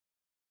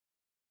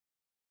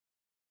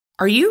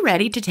Are you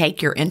ready to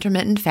take your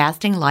intermittent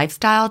fasting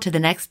lifestyle to the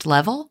next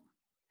level?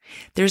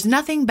 There's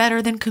nothing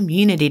better than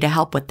community to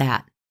help with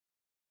that.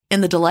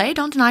 In the Delay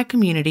Don't Deny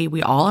community,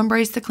 we all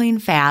embrace the clean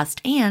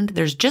fast, and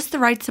there's just the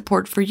right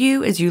support for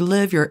you as you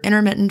live your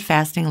intermittent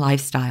fasting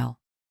lifestyle.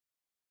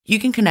 You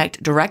can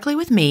connect directly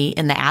with me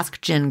in the Ask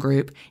Jen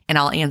group, and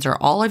I'll answer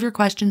all of your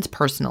questions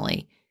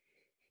personally.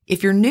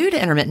 If you're new to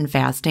intermittent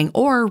fasting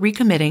or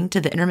recommitting to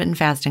the intermittent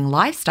fasting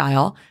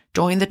lifestyle,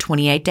 join the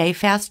 28-Day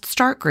Fast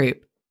Start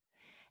group.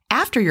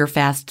 After your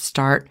fast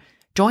start,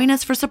 join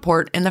us for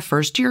support in the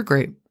First Year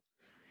group.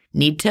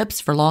 Need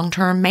tips for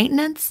long-term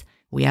maintenance?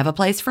 We have a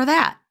place for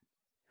that.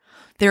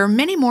 There are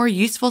many more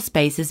useful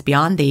spaces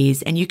beyond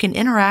these, and you can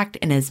interact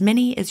in as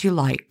many as you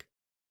like.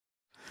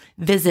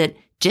 Visit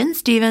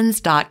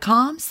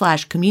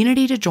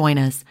jenstevens.com/community to join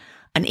us.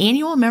 An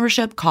annual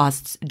membership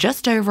costs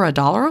just over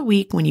 $1 a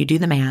week when you do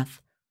the math.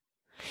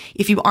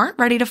 If you aren't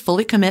ready to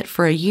fully commit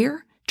for a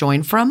year,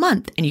 join for a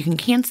month and you can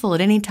cancel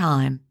at any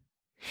time.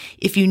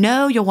 If you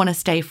know you'll want to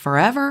stay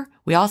forever,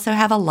 we also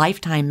have a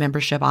lifetime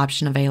membership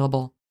option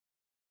available.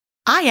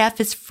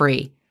 IF is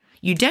free.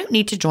 You don't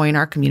need to join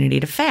our community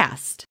to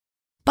fast.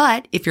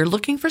 But if you're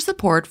looking for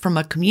support from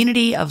a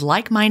community of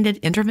like-minded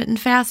intermittent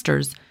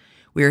fasters,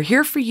 we're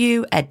here for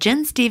you at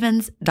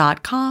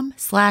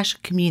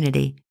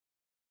jenstevens.com/community.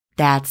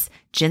 That's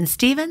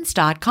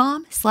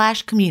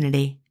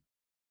jenstevens.com/community.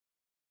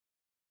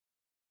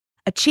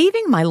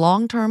 Achieving my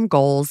long-term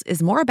goals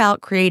is more about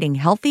creating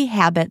healthy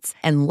habits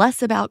and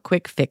less about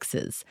quick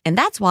fixes. And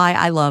that's why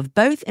I love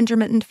both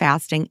intermittent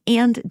fasting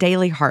and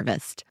Daily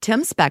Harvest.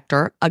 Tim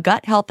Spector, a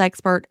gut health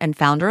expert and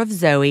founder of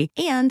Zoe,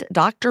 and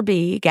Dr.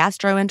 B,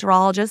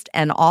 gastroenterologist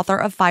and author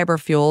of Fiber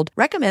Fueled,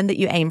 recommend that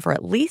you aim for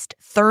at least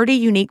 30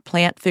 unique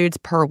plant foods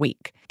per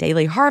week.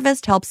 Daily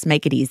Harvest helps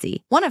make it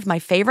easy. One of my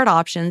favorite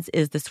options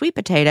is the sweet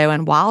potato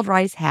and wild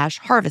rice hash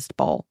harvest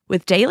bowl.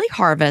 With Daily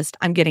Harvest,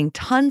 I'm getting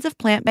tons of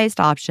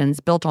plant-based options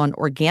built on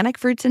organic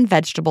fruits and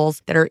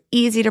vegetables that are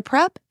easy to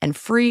prep and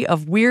free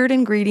of weird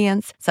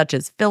ingredients such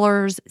as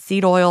fillers,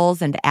 seed oils,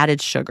 and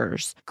added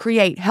sugars.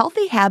 Create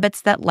healthy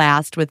habits that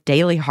last with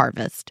Daily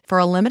Harvest. For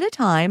a limited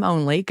time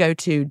only, go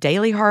to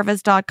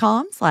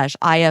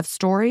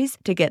dailyharvest.com/ifstories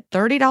to get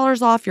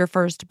 $30 off your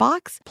first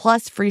box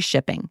plus free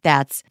shipping.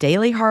 That's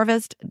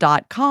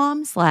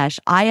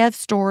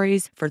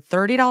dailyharvest.com/ifstories for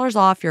 $30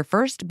 off your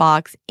first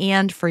box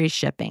and free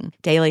shipping.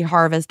 dailyharvest.com/ifstories.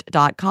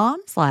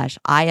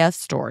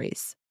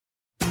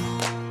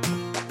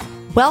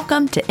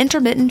 Welcome to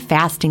Intermittent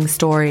Fasting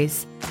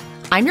Stories.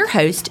 I'm your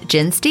host,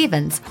 Jen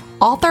Stevens,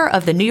 author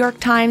of the New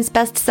York Times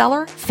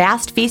bestseller,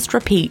 Fast, Feast,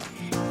 Repeat,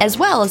 as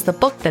well as the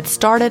book that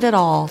started it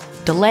all,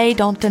 Delay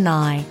Don't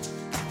Deny.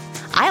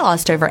 I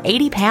lost over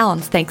 80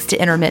 pounds thanks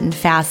to intermittent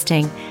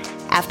fasting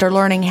after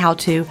learning how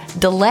to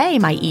delay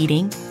my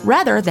eating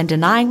rather than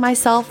denying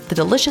myself the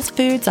delicious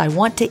foods I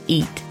want to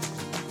eat.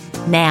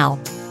 Now,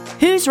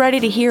 who's ready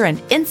to hear an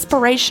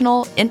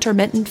inspirational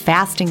intermittent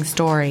fasting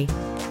story?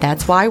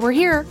 That's why we're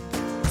here.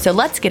 So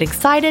let's get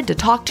excited to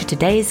talk to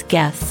today's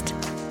guest.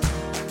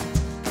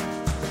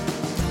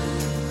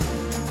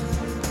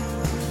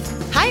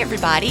 Hi,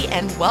 everybody,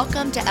 and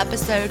welcome to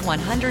episode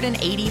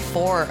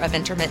 184 of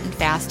Intermittent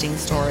Fasting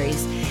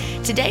Stories.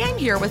 Today I'm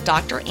here with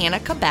Dr.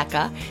 Anna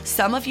Cabeca.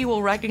 Some of you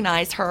will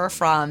recognize her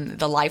from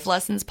the Life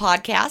Lessons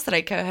podcast that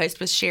I co-host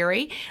with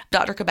Sherry.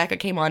 Dr. Cabeca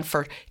came on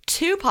for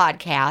 2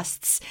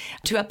 podcasts,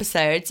 2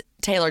 episodes,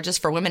 tailored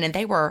just for women, and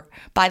they were,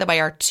 by the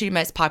way, our 2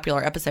 most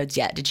popular episodes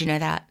yet. Did you know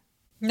that?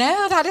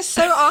 No, that is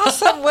so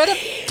awesome. What a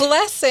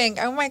blessing.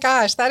 Oh my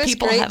gosh, that is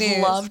great news. People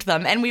have loved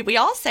them. And we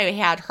also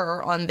had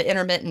her on the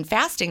Intermittent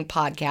Fasting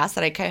podcast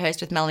that I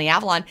co-host with Melanie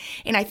Avalon.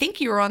 And I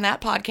think you were on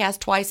that podcast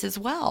twice as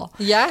well.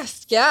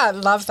 Yes. Yeah, I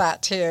love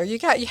that too. You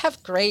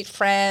have great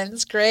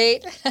friends,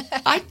 great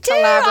I do.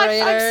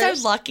 collaborators. I'm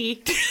so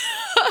lucky.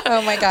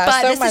 Oh my gosh,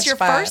 but so this much is your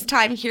fun. first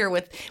time here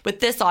with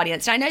this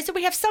audience. And I know, so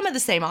we have some of the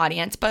same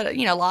audience, but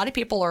a lot of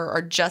people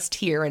are just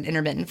here in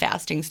Intermittent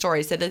Fasting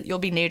Stories, so that you'll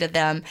be new to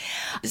them.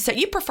 So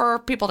you prefer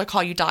people to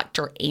call you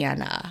Dr.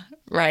 Anna,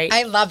 right?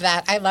 I love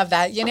that. I love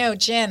that.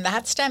 Jen,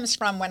 that stems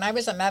from when I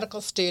was a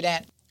medical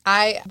student.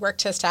 I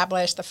worked to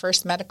establish the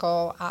first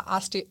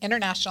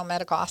international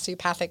medical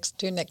osteopathic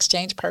student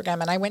exchange program,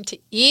 and I went to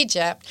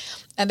Egypt,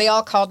 and they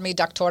all called me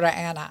Doctora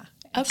Anna.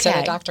 Instead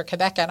of Dr.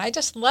 Cabeca, and I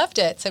just loved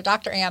it. So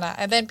Dr. Anna,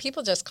 and then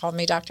people just called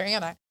me Dr.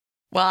 Anna.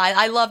 Well,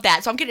 I love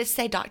that. So I'm going to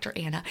say Dr.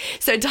 Anna.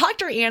 So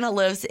Dr. Anna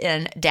lives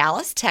in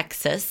Dallas,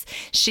 Texas.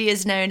 She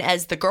is known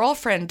as the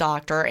girlfriend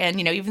doctor. And,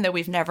 even though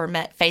we've never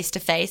met face to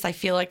face, I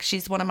feel like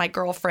she's one of my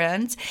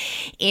girlfriends.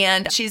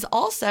 And she's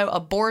also a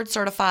board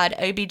certified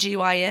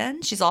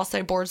OBGYN. She's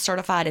also board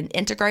certified in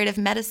integrative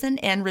medicine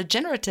and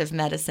regenerative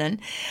medicine,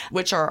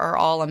 which are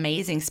all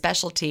amazing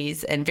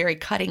specialties and very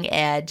cutting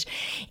edge.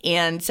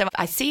 And so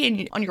I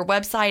see on your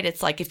website,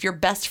 it's like if your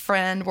best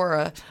friend were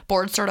a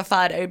board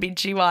certified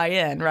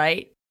OBGYN, right?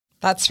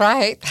 That's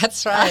right.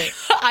 That's right.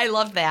 I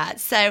love that.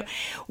 So,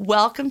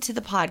 welcome to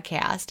the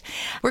podcast.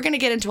 We're going to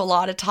get into a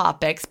lot of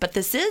topics, but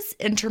this is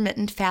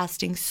intermittent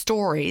fasting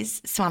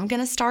stories. So, I'm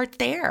going to start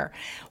there.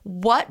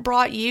 What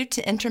brought you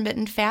to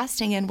intermittent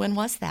fasting and when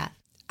was that?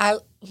 A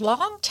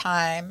long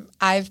time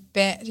I've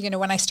been,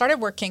 when I started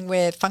working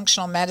with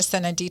functional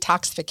medicine and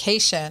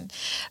detoxification,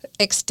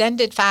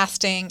 extended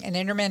fasting and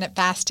intermittent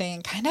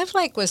fasting kind of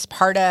like was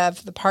part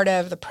of the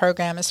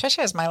program,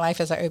 especially as my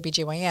life as an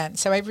OBGYN.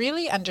 So I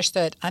really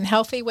understood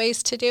unhealthy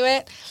ways to do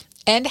it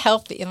and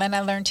healthy. And then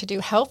I learned to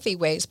do healthy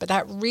ways, but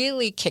that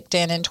really kicked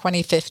in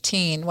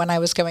 2015 when I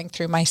was going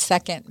through my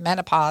second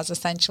menopause,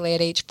 essentially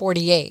at age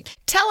 48.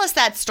 Tell us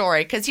that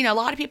story, because, a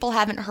lot of people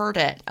haven't heard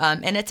it,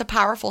 and it's a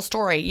powerful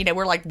story.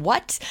 We're like,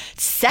 what?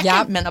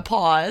 Second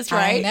menopause,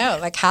 right? I know.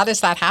 Like, how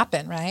does that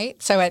happen,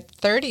 right? So at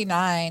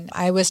 39,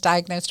 I was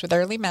diagnosed with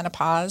early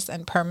menopause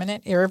and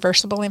permanent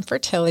irreversible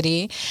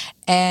infertility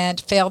and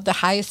failed the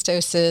highest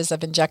doses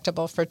of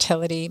injectable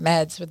fertility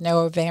meds with no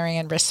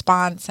ovarian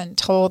response, and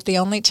told the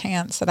only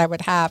chance that I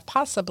would have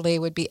possibly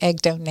would be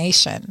egg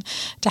donation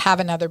to have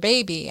another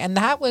baby. And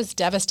that was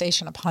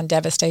devastation upon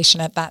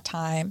devastation at that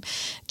time,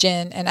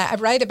 Jen. And I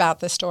write about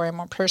this story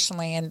more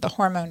personally in The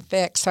Hormone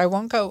Fix, so I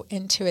won't go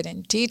into it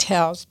in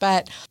details,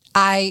 but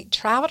I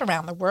traveled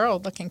around the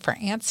world looking for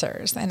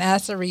answers. And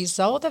as a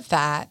result of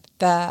that,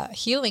 the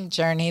healing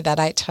journey that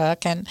I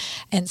took and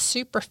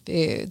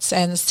superfoods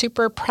and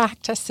super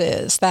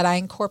practices that I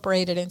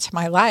incorporated into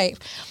my life,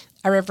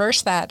 I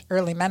reversed that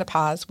early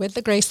menopause with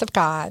the grace of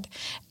God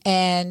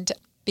and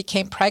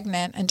became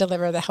pregnant and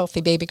delivered a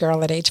healthy baby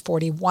girl at age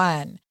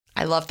 41.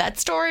 I love that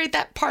story.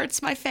 That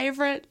part's my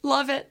favorite.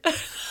 Love it.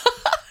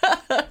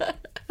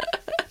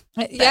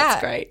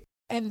 That's great.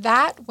 And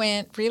that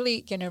went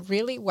really,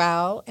 really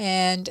well.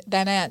 And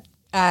then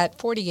at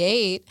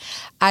 48,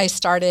 I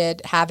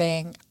started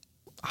having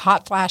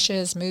hot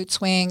flashes, mood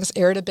swings,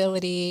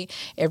 irritability,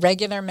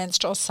 irregular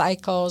menstrual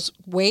cycles,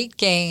 weight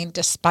gain,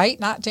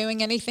 despite not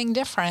doing anything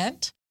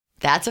different.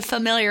 That's a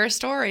familiar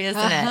story, isn't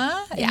it?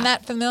 Yeah. Isn't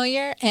that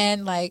familiar?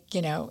 And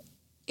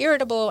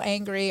irritable,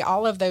 angry,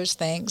 all of those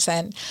things,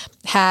 and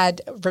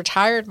had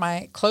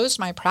closed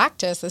my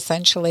practice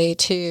essentially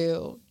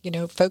to,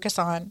 focus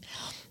on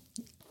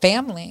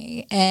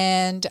family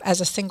and as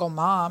a single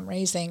mom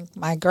raising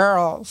my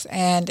girls.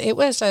 And it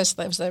was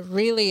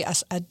really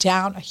a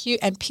down,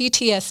 and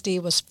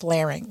PTSD was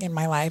flaring in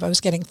my life. I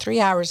was getting 3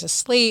 hours of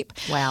sleep.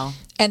 Wow.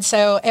 And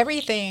so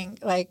everything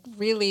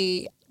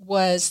really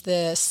was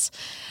this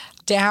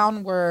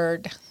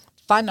downward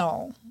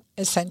funnel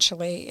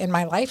essentially in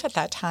my life at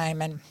that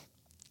time.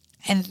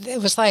 And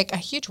it was like a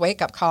huge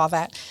wake-up call,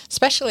 that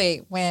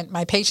especially when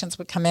my patients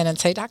would come in and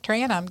say, Dr.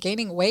 Anna, I'm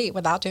gaining weight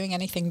without doing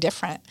anything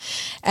different.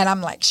 And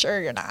I'm like,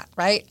 sure you're not,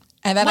 right?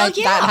 And then that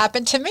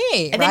happened to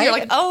me. And then you're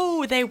like,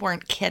 oh, they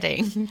weren't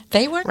kidding.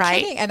 They weren't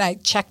kidding. And I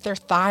checked their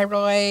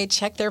thyroid,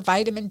 checked their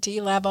vitamin D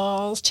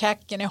levels,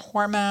 checked,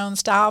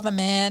 hormones, dial them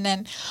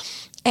in.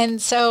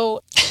 And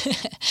so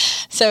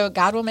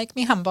God will make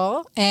me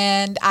humble.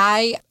 And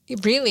I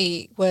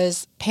really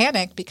was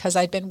panicked because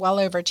I'd been well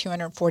over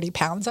 240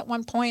 pounds at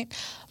one point,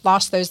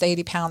 lost those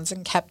 80 pounds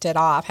and kept it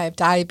off. I have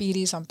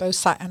diabetes on both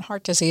sides and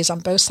heart disease on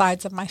both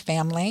sides of my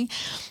family.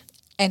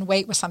 And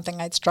weight was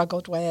something I'd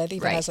struggled with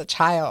even as a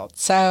child.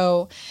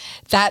 So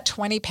that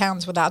 20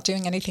 pounds without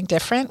doing anything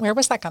different, where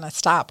was that going to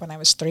stop when I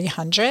was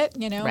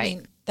 300? I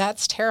mean,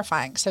 that's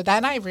terrifying. So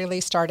then I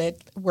really started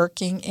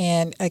working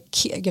in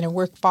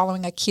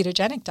following a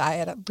ketogenic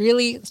diet, a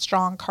really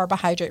strong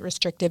carbohydrate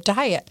restrictive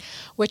diet,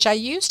 which I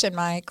used in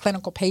my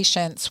clinical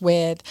patients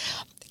with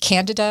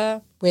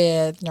Candida,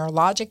 with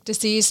neurologic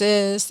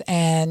diseases,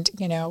 and,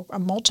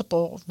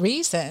 multiple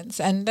reasons.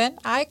 And then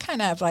I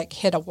kind of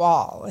hit a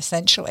wall,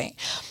 essentially.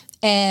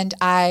 And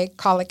I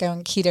call it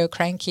going keto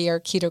cranky or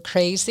keto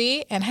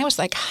crazy. And I was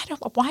like,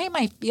 why am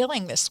I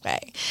feeling this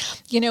way?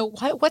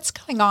 What's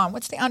going on?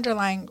 What's the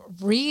underlying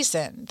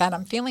reason that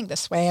I'm feeling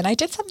this way? And I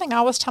did something I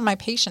always tell my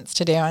patients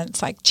to do, and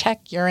it's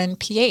check urine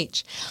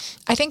pH.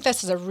 I think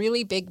this is a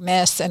really big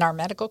miss in our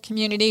medical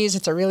communities.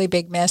 It's a really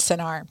big miss in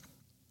our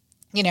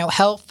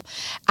health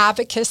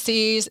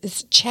advocacies,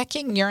 is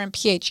checking urine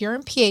pH.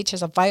 Urine pH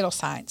is a vital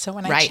sign. So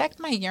when I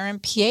checked my urine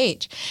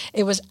pH,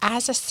 it was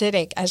as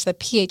acidic as the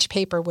pH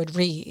paper would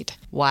read.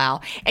 Wow.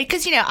 And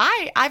because,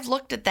 I've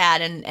looked at that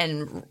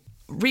and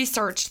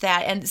researched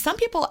that, and some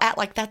people act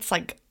like that's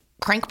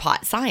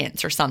crankpot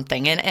science or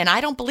something. And I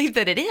don't believe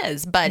that it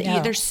is, but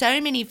there's so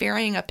many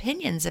varying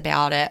opinions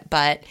about it.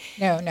 But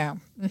No.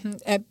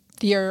 Mm-hmm.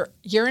 Your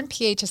urine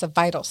pH is a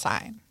vital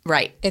sign.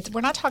 Right.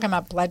 We're not talking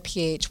about blood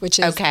pH, which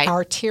is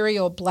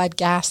arterial blood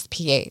gas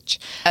pH,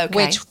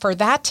 which for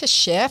that to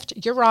shift,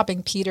 you're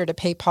robbing Peter to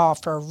pay Paul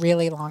for a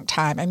really long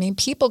time. I mean,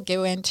 people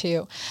go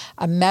into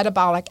a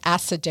metabolic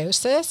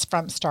acidosis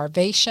from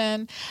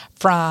starvation,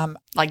 from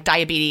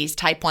diabetes,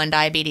 type 1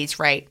 diabetes,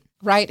 right?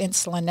 Right,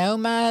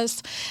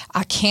 insulinomas,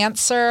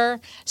 cancer.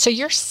 So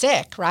you're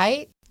sick,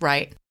 right?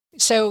 Right.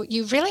 So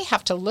you really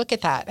have to look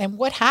at that. And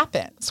what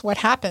happens?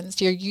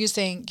 You're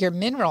using your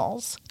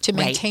minerals to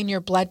maintain your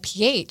blood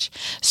pH.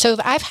 So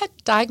I've had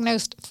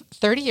diagnosed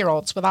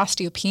 30-year-olds with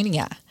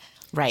osteopenia.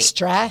 Right.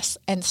 Stress,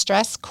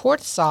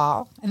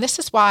 cortisol, and this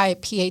is why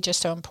pH is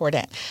so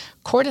important.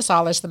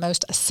 Cortisol is the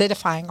most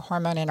acidifying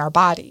hormone in our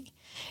body.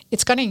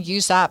 It's going to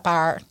use up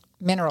our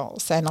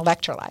minerals and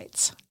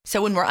electrolytes.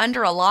 So when we're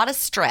under a lot of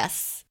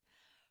stress,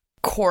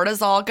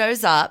 cortisol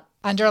goes up.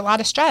 Under a lot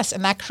of stress,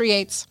 and that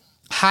creates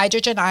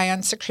hydrogen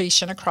ion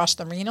secretion across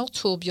the renal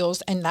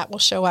tubules, and that will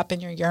show up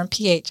in your urine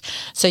pH.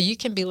 So you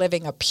can be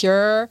living a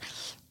pure,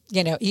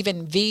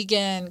 even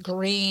vegan,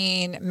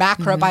 green,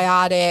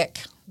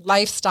 macrobiotic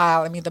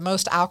lifestyle. I mean, the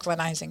most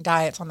alkalinizing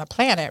diets on the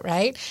planet,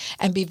 right?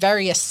 And be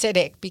very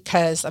acidic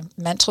because of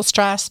mental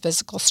stress,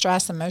 physical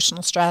stress,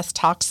 emotional stress,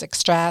 toxic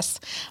stress,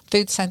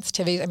 food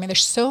sensitivity. I mean,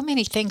 there's so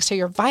many things. So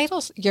your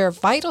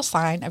vital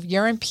sign of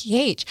urine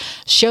pH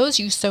shows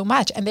you so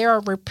much. And there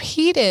are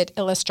repeated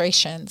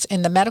illustrations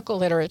in the medical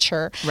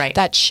literature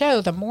that show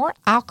the more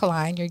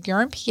alkaline your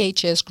urine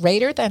pH is,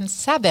 greater than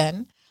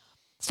 7,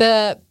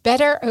 the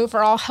better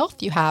overall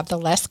health you have, the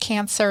less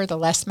cancer, the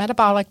less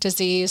metabolic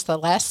disease, the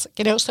less,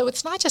 so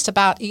it's not just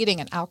about eating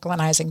an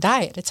alkalinizing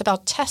diet. It's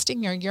about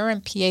testing your urine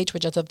pH,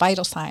 which is a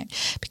vital sign.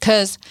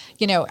 Because,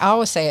 I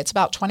always say it's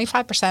about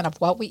 25% of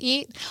what we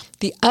eat.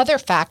 The other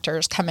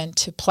factors come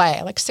into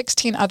play, like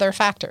 16 other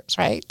factors,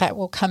 right, that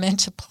will come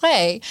into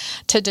play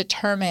to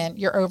determine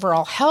your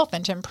overall health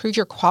and to improve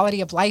your quality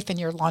of life and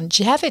your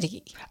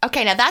longevity.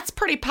 Okay, now that's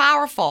pretty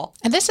powerful.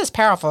 And this is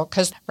powerful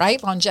because,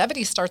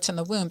 longevity starts in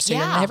the womb. So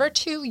you're never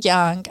too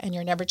young and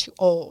you're never too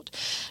old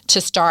to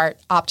start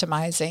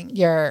optimizing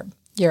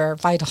your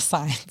vital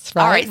signs,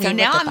 right? All right, so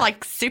now I'm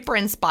like super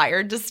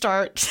inspired to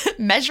start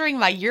measuring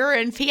my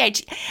urine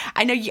pH.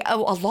 I know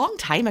a long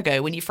time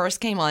ago when you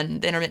first came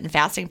on the Intermittent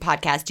Fasting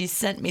podcast, you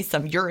sent me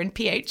some urine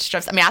pH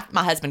strips. I mean,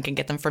 my husband can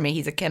get them for me.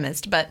 He's a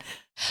chemist, but...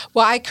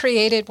 Well, I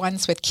created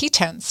ones with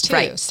ketones too.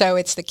 Right. So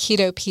it's the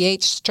keto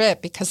pH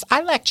strip because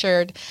I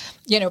lectured,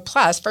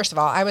 plus, first of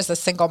all, I was a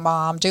single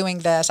mom doing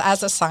this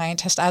as a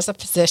scientist, as a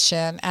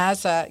physician,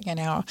 as a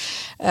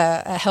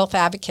health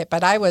advocate.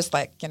 But I was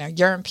like,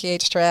 urine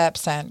pH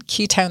strips and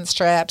ketone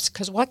strips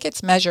because what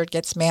gets measured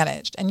gets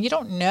managed. And you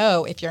don't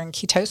know if you're in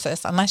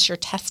ketosis unless you're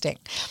testing.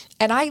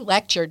 And I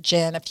lectured,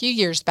 Jen, a few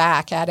years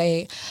back at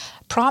a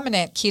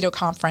prominent keto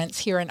conference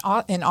here in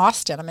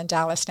Austin. I'm in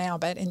Dallas now,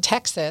 but in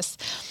Texas.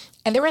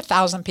 And there were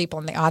 1,000 people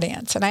in the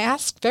audience. And I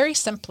asked very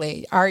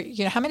simply,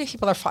 how many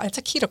people are it's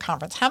a keto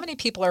conference. How many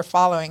people are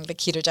following the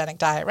ketogenic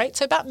diet, right?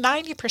 So about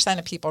 90%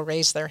 of people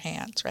raised their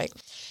hands, right?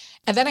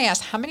 And then I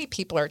asked, how many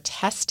people are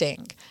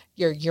testing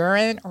your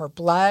urine or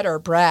blood or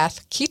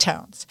breath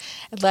ketones?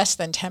 And less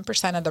than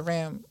 10% of the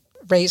room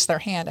raised their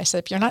hand. I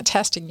said, if you're not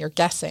testing, you're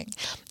guessing.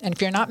 And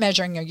if you're not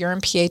measuring your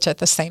urine pH at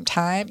the same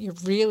time, you're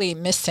really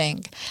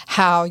missing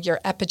how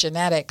your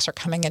epigenetics are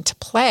coming into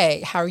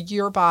play, how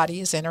your body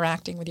is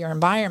interacting with your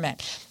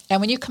environment. And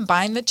when you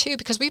combine the two,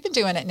 because we've been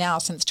doing it now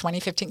since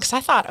 2015, because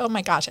I thought, oh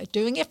my gosh, I'm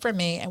doing it for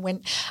me. And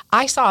when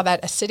I saw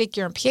that acidic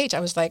urine pH,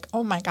 I was like,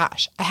 oh my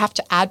gosh, I have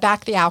to add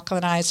back the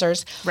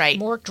alkalinizers,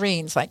 more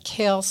greens like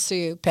kale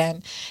soup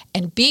and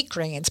beet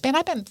greens. Man,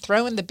 I've been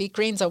throwing the beet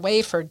greens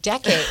away for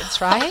decades,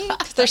 right?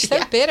 Because they're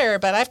so bitter,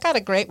 but I've got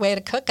a great way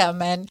to cook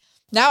them. And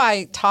now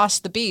I toss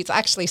the beets. I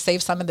actually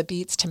save some of the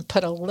beets to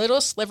put a little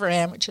sliver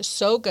in, which is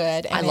so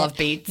good. And I love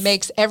beets.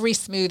 Makes every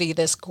smoothie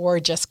this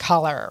gorgeous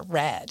color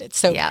red. It's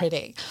so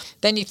pretty.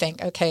 Then you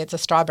think, okay, it's a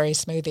strawberry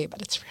smoothie,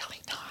 but it's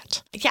really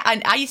not. Yeah,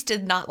 I used to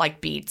not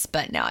like beets,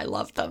 but now I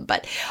love them.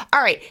 But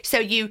all right,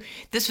 so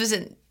this was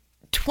in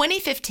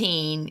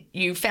 2015.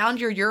 You found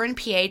your urine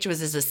pH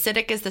was as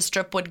acidic as the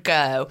strip would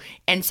go.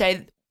 And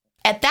so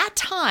at that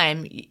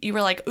time, you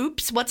were like,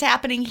 oops, what's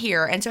happening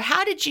here? And so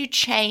how did you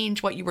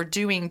change what you were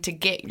doing to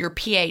get your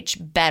pH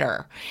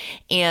better?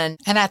 And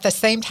at the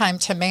same time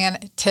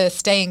to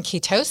stay in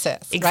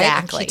ketosis,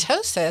 exactly. Right? In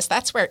ketosis,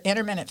 that's where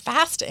intermittent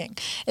fasting,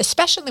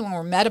 especially when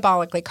we're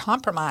metabolically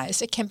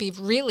compromised, it can be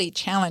really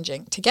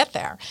challenging to get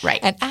there.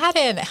 Right. And add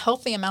in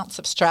healthy amounts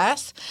of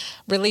stress,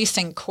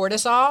 releasing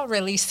cortisol,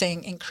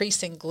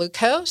 increasing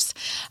glucose.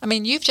 I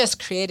mean, you've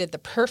just created the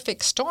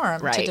perfect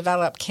storm to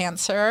develop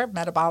cancer,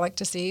 metabolic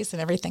disease, and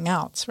everything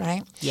else,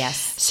 right?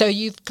 Yes. So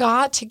you've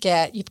got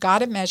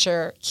to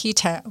measure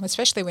ketone,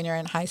 especially when you're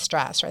in high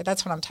stress, right?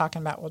 That's what I'm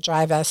talking about will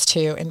drive us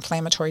to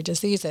inflammatory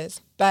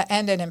diseases,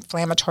 and an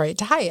inflammatory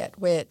diet,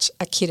 which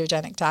a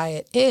ketogenic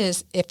diet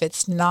is if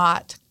it's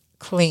not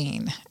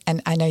clean. And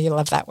I know you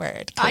love that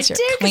word. I do.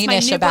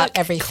 Cleanish about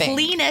everything.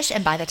 Cleanish.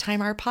 And by the time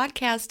our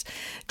podcast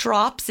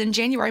drops in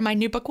January, my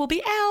new book will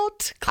be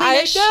out.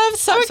 Cleanish. I know. I'm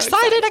so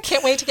excited. I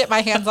can't wait to get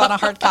my hands on a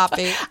hard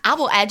copy. I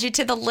will add you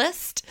to the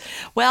list.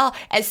 Well,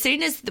 as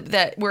soon as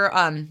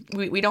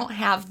we don't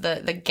have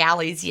the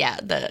galleys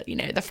yet,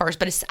 the first,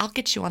 but I'll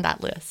get you on that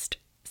list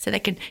so they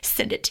can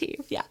send it to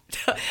you. Yeah.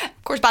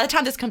 Of course, by the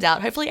time this comes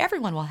out, hopefully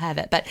everyone will have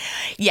it. But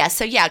yeah,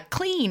 so yeah,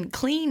 clean.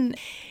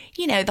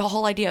 the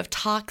whole idea of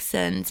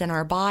toxins in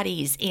our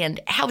bodies and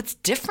how it's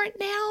different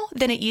now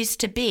than it used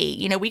to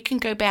be. We can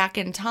go back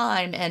in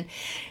time and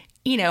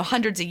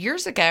hundreds of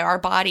years ago, our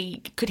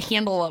body could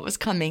handle what was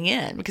coming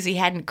in because he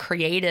hadn't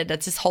created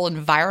this whole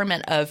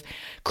environment of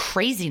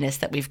craziness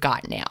that we've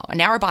got now. And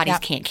now our bodies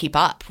can't keep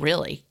up,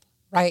 really.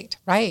 Right.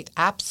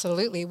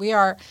 Absolutely. We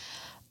are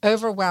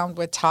overwhelmed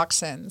with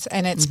toxins,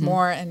 and it's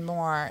more and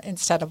more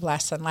instead of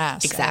less and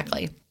less.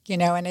 Exactly.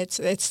 And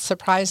it's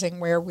surprising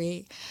where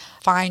we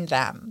find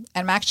them.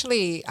 And I'm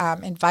actually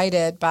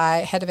invited by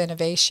Head of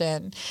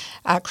Innovation,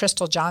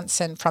 Crystal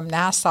Johnson from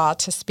NASA,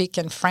 to speak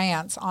in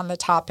France on the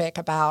topic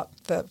about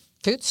the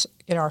foods,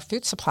 our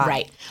food supply.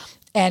 Right.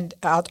 And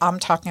I'm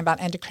talking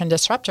about endocrine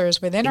disruptors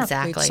within our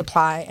food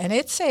supply. And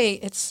it's a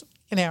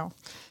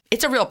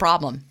real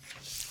problem.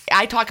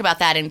 I talk about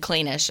that in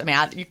Cleanish. I mean,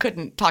 you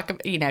couldn't talk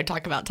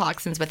about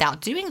toxins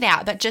without doing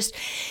that, but just,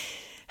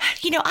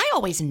 I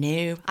always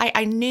knew.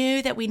 I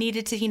knew that we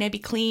needed to, be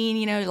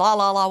clean,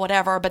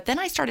 whatever. But then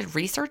I started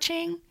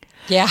researching.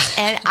 Yeah.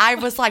 And I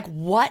was like,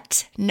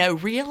 what? No,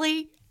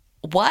 really?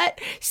 What?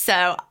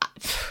 So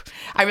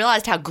I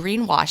realized how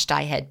greenwashed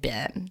I had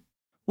been.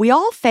 We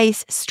all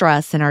face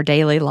stress in our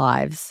daily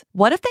lives.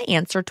 What if the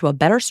answer to a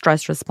better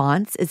stress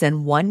response is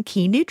in one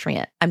key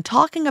nutrient? I'm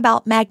talking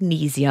about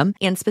magnesium,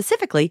 and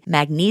specifically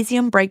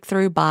Magnesium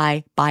Breakthrough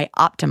by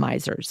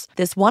Bioptimizers.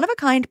 This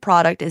one-of-a-kind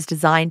product is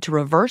designed to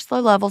reverse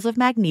low levels of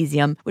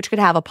magnesium, which could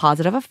have a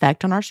positive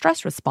effect on our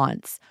stress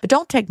response. But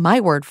don't take my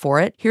word for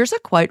it. Here's a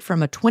quote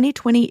from a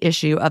 2020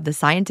 issue of the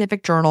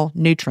scientific journal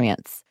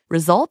Nutrients.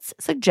 Results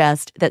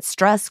suggest that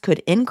stress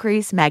could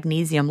increase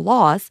magnesium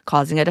loss,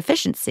 causing a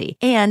deficiency.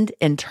 And,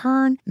 in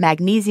turn,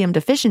 magnesium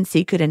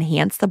deficiency could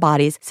enhance the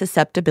body's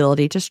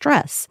susceptibility to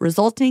stress,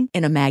 resulting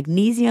in a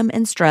magnesium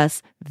and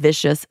stress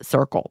vicious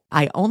circle.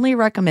 I only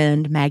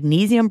recommend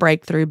Magnesium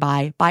Breakthrough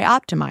by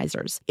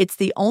Bioptimizers. It's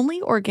the only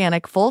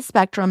organic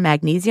full-spectrum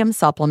magnesium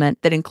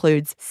supplement that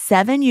includes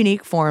 7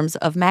 unique forms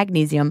of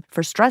magnesium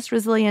for stress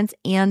resilience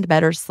and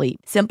better sleep.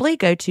 Simply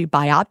go to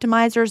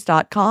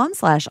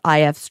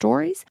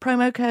bioptimizers.com/ifstories,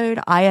 promo code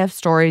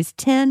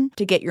IFStories10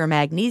 to get your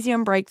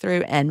Magnesium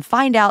Breakthrough and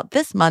find out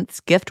this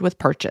month's gift with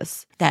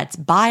purchase. That's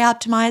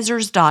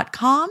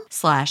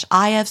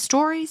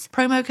bioptimizers.com/IFstories,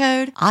 promo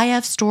code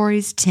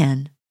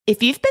IFStories10.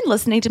 If you've been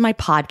listening to my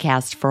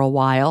podcast for a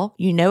while,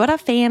 you know what a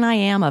fan I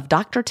am of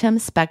Dr. Tim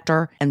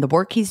Spector and the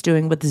work he's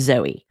doing with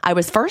Zoe. I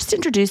was first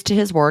introduced to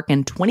his work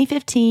in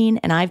 2015,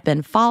 and I've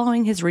been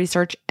following his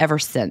research ever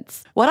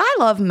since. What I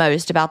love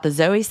most about the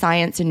Zoe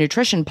Science and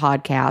Nutrition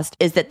podcast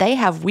is that they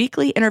have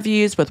weekly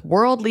interviews with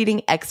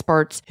world-leading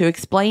experts who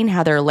explain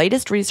how their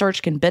latest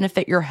research can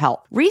benefit your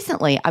health.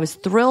 Recently, I was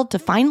thrilled to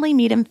finally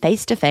meet him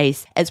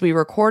face-to-face as we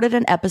recorded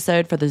an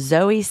episode for the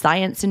Zoe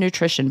Science and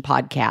Nutrition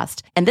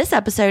podcast, and this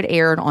episode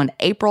aired on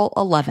April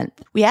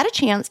 11th. We had a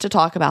chance to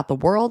talk about the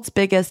world's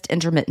biggest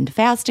intermittent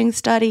fasting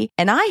study,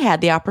 and I had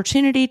the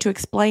opportunity to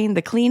explain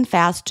the clean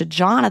fast to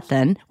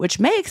Jonathan, which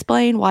may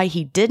explain why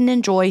he didn't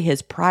enjoy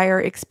his prior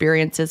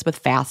experiences with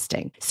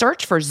fasting.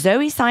 Search for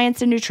Zoe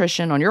Science and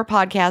Nutrition on your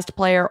podcast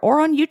player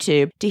or on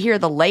YouTube to hear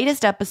the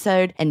latest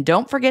episode, and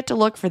don't forget to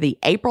look for the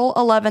April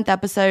 11th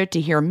episode to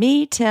hear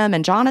me, Tim,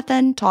 and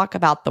Jonathan talk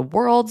about the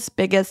world's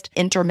biggest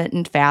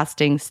intermittent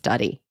fasting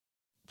study.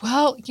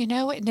 Well,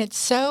 and it's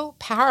so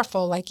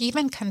powerful, like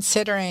even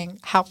considering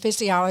how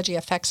physiology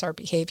affects our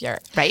behavior.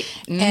 Right.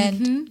 Mm-hmm.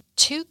 And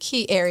 2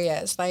 key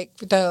areas, like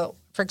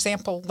for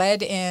example,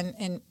 lead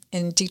in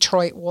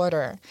Detroit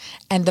water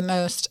and the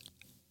most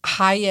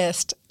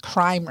highest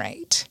crime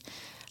rate.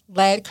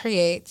 Lead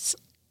creates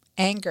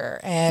anger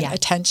and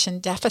attention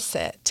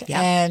deficit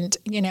and,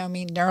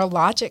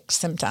 neurologic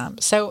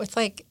symptoms. So it's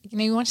like,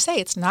 you want to say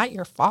it's not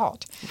your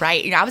fault.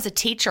 Right. I was a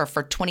teacher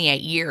for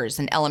 28 years,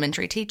 an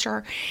elementary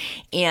teacher.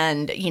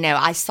 And,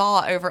 I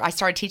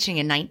started teaching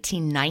in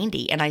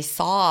 1990, and I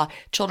saw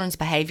children's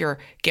behavior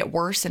get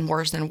worse and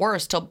worse and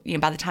worse till,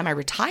 by the time I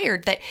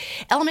retired, that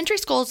elementary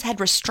schools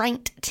had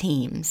restraint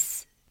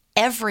teams.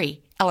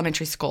 Every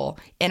elementary school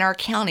in our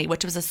county,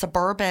 which was a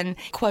suburban,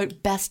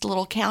 quote, best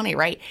little county,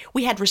 right?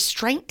 We had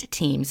restraint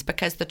teams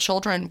because the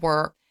children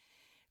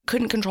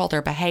couldn't control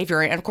their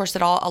behavior. And of course, a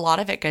lot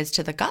of it goes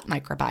to the gut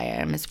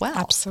microbiome as well.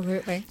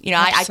 Absolutely.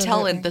 I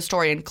tell in the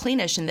story in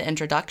Cleanish in the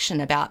introduction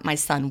about my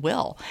son,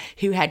 Will,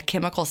 who had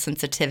chemical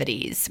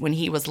sensitivities when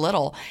he was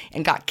little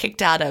and got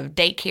kicked out of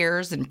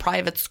daycares and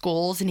private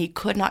schools, and he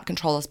could not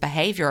control his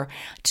behavior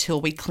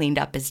till we cleaned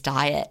up his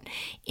diet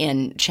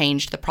and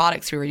changed the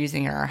products we were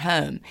using in our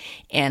home.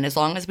 And as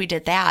long as we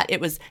did that,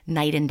 it was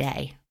night and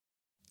day.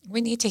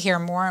 We need to hear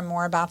more and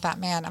more about that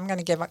man. I'm going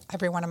to give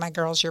every one of my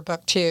girls your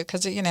book, too,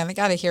 because, they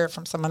got to hear it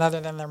from someone other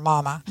than their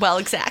mama. Well,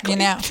 exactly.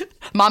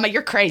 Mama,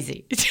 you're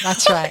crazy.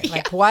 That's right.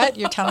 Like, what?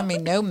 You're telling me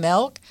no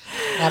milk?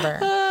 Never.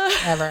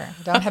 Never.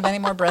 Don't have any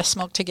more breast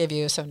milk to give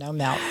you, so no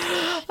milk.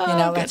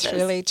 Let's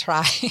really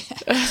try.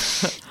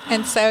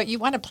 And so you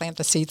want to plant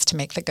the seeds to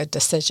make the good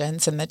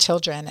decisions in the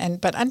children.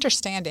 But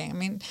understanding, I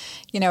mean,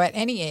 at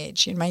any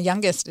age, my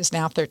youngest is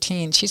now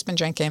 13. She's been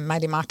drinking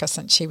Mighty Maca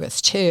since she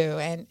was 2.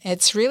 And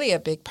it's really a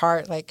big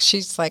part. Like,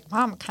 she's like,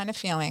 Mom, I'm kind of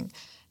feeling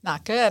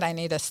not good. I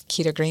need a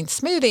keto green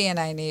smoothie and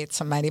I need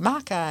some Mighty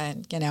Maca.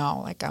 And,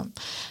 I'm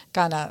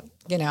gonna,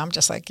 I'm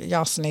just like, you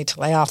also need to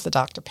lay off the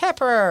Dr.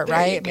 Pepper,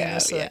 right?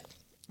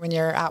 When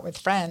you're out with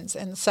friends.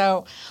 And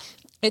so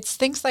it's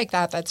things like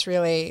that that's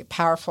really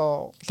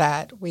powerful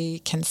that we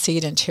can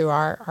seed into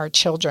our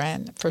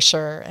children for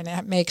sure. And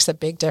it makes a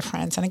big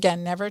difference. And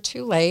again, never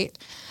too late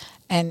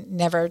and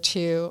never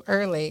too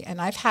early.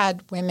 And I've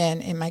had women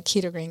in my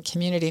Keto Green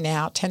community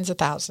now, tens of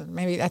thousands,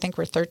 maybe I think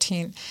we're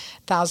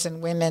 13,000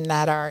 women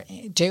that are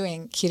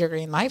doing Keto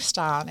Green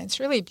lifestyle. And it's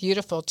really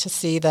beautiful to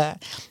see the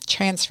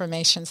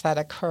transformations that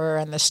occur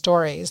and the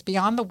stories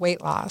beyond the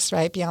weight loss,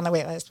 right? Beyond the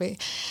weight loss. We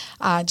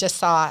just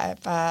saw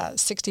a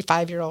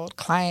 65-year-old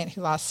client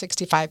who lost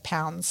 65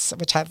 pounds,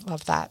 which I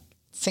love that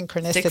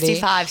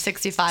synchronicity.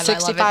 65, I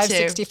love it too.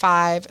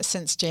 65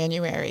 since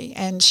January.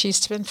 And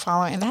she's been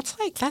following, and that's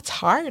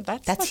hard.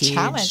 That's a huge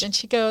challenge. And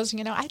she goes,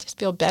 I just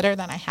feel better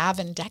than I have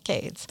in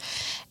decades.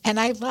 And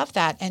I love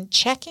that. And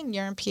checking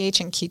urine pH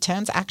and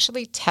ketones,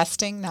 actually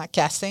testing, not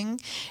guessing,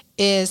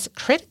 is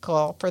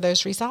critical for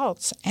those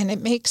results. And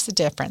it makes a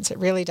difference. It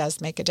really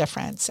does make a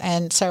difference.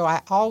 And so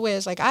I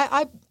always,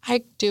 I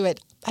do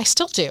it. I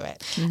still do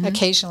it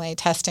occasionally,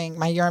 testing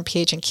my urine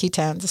pH and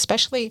ketones,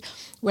 especially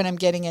when I'm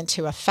getting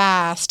into a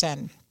fast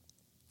and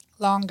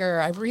longer.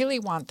 I really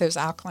want those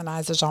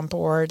alkalinizers on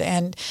board.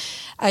 And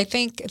I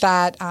think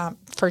that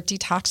for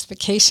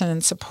detoxification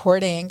and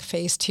supporting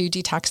phase 2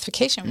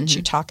 detoxification, which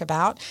you talk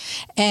about,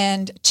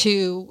 and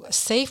to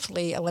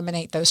safely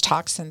eliminate those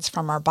toxins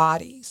from our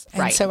bodies.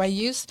 And so I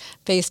use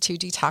phase 2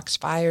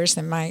 detoxifiers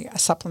in my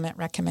supplement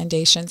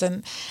recommendations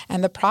and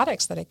the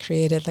products that I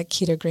created, like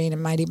Keto Green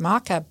and Mighty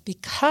Maca,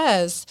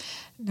 because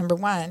number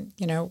one,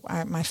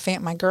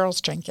 my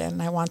girls drink it,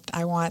 and I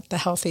want the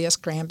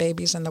healthiest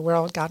grandbabies in the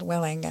world, God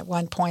willing, at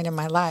one point in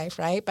my life,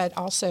 right? But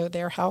also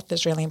their health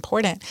is really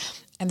important.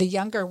 And the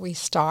younger we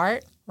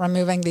start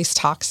removing these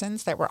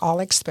toxins that we're all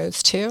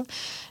exposed to,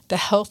 the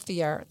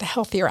healthier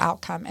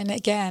outcome. And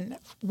again,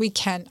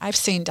 I've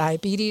seen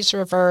diabetes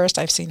reversed,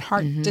 I've seen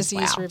heart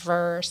disease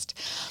reversed,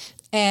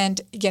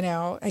 and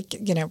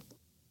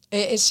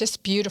it's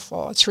just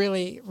beautiful. It's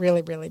really,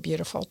 really, really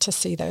beautiful to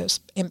see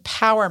those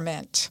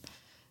empowerment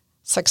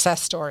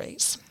success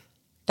stories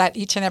that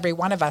each and every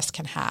one of us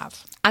can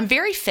have. I'm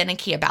very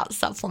finicky about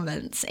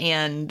supplements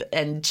and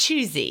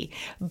choosy,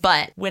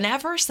 but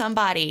whenever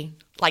somebody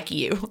like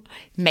you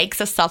makes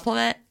a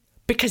supplement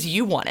because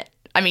you want it,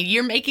 I mean,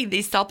 you're making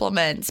these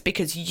supplements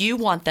because you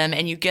want them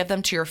and you give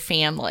them to your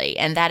family.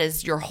 And that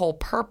is your whole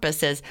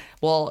purpose is,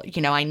 well,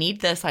 I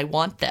need this. I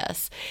want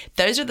this.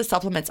 Those are the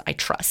supplements I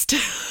trust.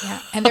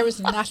 Yeah. And there was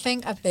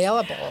nothing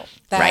available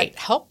that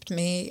helped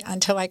me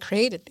until I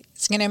created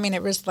these.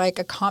 It was like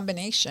a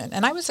combination.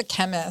 And I was a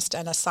chemist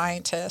and a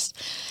scientist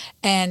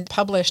and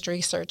published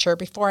researcher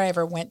before I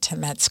ever went to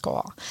med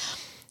school.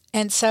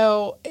 And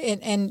so,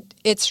 and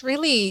it's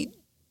really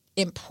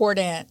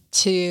important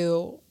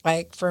to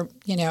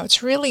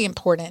it's really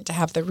important to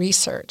have the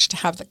research, to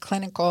have the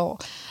clinical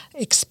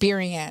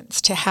experience,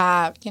 to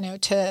have,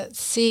 to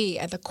see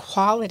the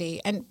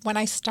quality. And when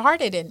I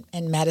started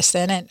in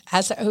medicine and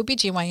as an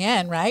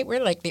OBGYN, right,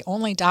 we're like the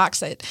only docs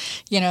that,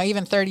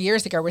 even 30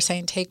 years ago were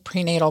saying take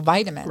prenatal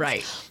vitamins.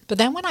 Right. But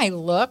then when I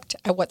looked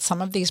at what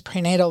some of these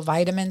prenatal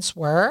vitamins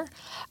were,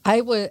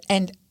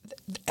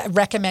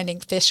 recommending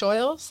fish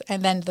oils,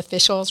 and then the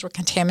fish oils were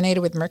contaminated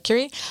with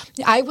mercury,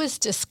 I was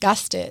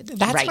disgusted.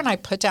 That's when I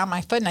put down my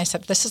foot and I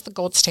said, this is the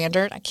gold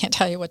standard. I can't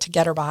tell you what to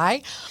get or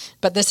buy,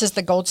 but this is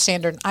the gold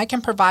standard. I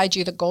can provide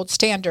you the gold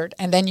standard,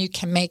 and then you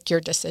can make your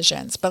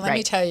decisions. But let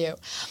me tell you,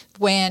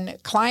 when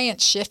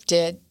clients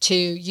shifted to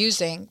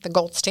using the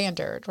gold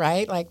standard,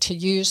 right, like to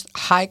use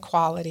high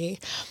quality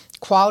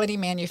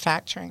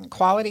manufacturing,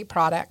 quality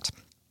product,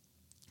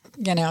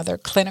 their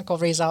clinical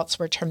results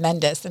were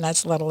tremendous in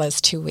as little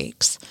as 2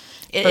 weeks.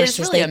 It is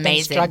really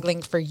amazing. Been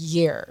struggling for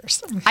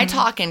years. I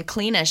talk in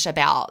Cleanish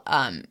about,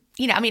 I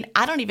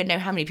don't even know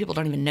how many people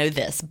don't even know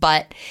this,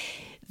 but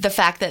the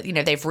fact that,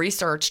 they've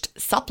researched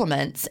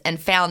supplements and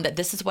found that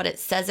this is what it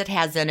says it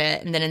has in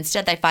it. And then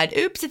instead they find,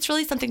 oops, it's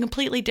really something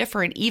completely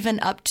different. Even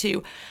up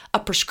to a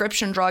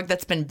prescription drug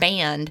that's been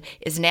banned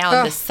is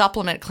now this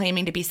supplement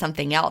claiming to be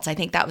something else. I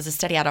think that was a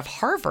study out of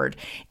Harvard.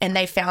 And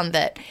they found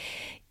that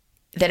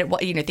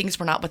things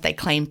were not what they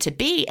claimed to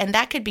be, and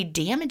that could be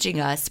damaging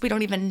us. We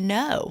don't even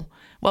know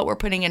what we're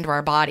putting into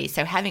our body.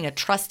 So having a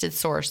trusted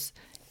source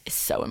is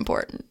so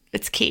important.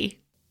 It's key.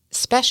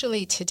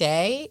 Especially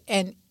today,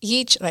 and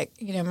each,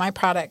 my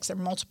products are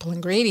multiple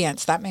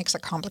ingredients. That makes a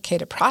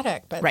complicated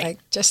product, but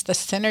just the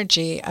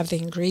synergy of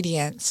the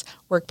ingredients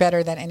work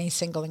better than any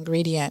single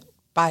ingredient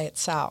by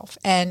itself.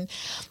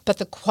 But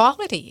the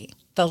quality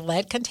the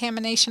lead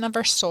contamination of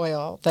our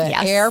soil, the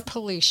Yes. air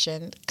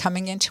pollution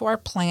coming into our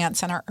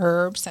plants and our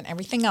herbs and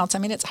everything else. I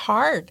mean, it's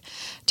hard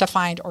to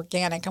find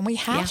organic, and we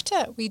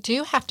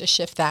do have to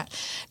shift that,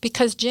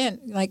 because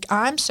Jen, like,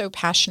 I'm so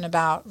passionate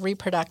about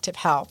reproductive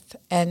health,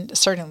 and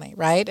certainly,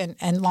 right,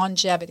 and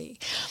longevity.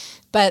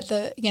 But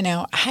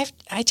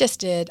I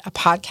just did a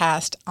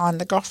podcast on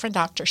the Girlfriend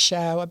Doctor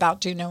show about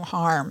do no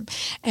harm.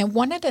 And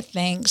one of the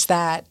things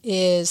that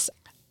is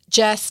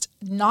just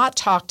not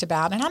talked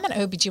about, and I'm an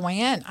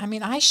OBGYN. I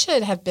mean, I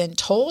should have been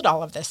told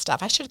all of this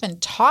stuff. I should have been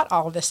taught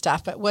all of this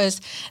stuff, but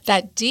was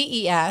that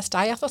DES,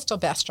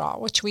 diethylstilbestrol,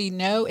 which we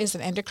know is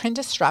an endocrine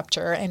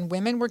disruptor, and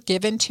women were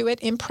given to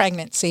it in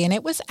pregnancy. And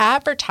it was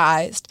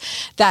advertised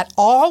that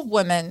all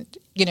women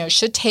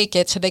should take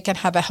it so they can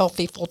have a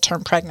healthy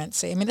full-term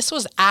pregnancy. I mean, this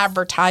was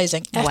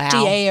advertising, Wow.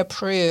 FDA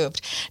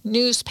approved,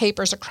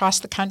 newspapers across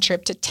the country.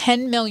 Up to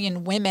 10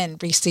 million women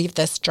received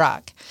this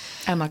drug.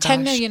 Oh my gosh.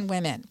 10 million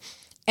women.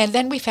 And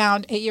then we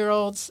found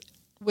 8-year-olds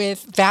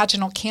with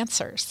vaginal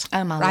cancers.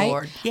 Oh, my right?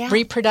 Lord. Yeah.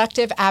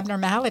 Reproductive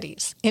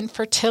abnormalities,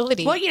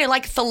 infertility. Well,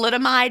 like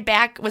thalidomide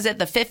back, was it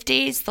the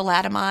 50s?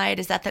 Thalidomide,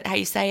 is that how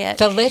you say it?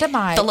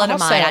 Thalidomide. Thalidomide.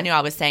 Also. I knew I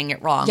was saying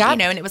it wrong.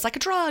 Yep. And it was like a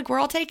drug. We're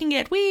all taking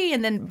it.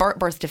 And then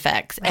birth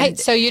defects. Right.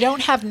 So you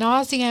don't have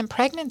nausea in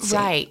pregnancy.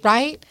 Right.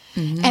 Right?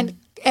 Mm-hmm.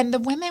 And the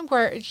women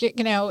were,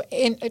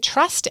 in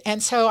trust.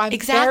 And so I'm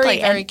Exactly.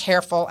 very, very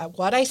careful at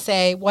what I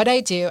say, what I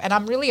do. And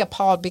I'm really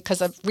appalled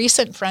because a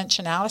recent French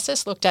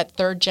analysis looked at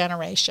third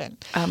generation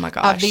Oh my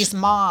gosh.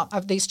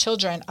 of these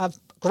children, of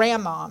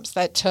grandmoms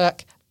that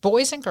took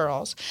boys and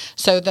girls.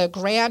 So the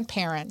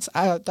grandparents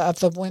of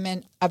the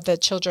women, of the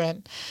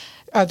children,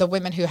 or the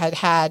women who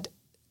had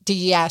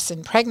DES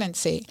in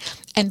pregnancy,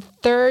 and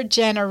third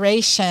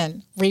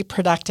generation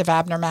reproductive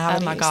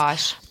abnormalities. Oh my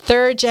gosh.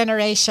 Third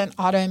generation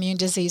autoimmune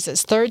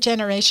diseases, third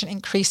generation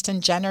increased in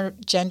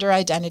gender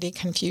identity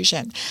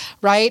confusion,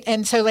 right?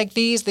 And so like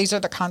these are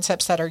the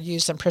concepts that are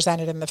used and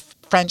presented in the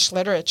French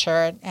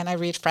literature, and I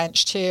read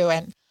French too.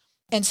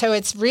 And so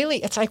it's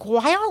like,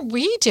 why are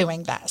we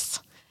doing this?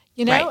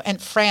 Right.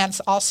 And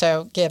France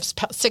also gives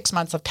 6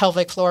 months of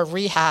pelvic floor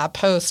rehab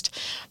post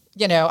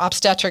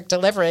obstetric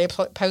delivery,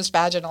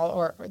 post-vaginal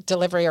or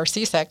delivery or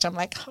C-section. I'm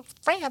like, oh,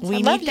 France, We I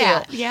love need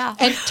that. you. Yeah.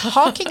 And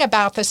talking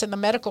about this in the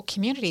medical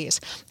communities,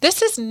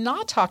 this is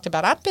not talked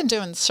about. I've been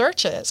doing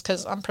searches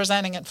because I'm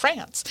presenting in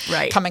France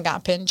coming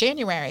up in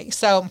January.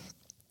 So,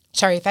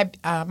 March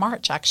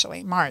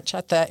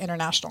at the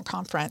international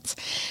conference.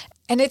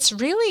 And it's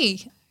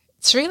really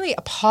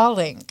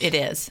appalling. It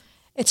is.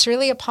 It's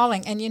really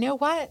appalling. And you know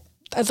what?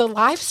 The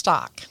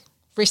livestock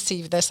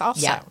receive this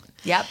also.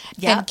 Yep.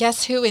 And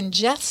guess who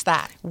ingests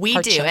that? We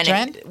Our do.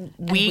 Children, and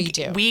we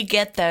do. We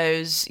get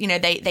those,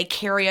 they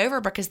carry over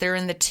because they're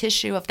in the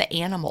tissue of the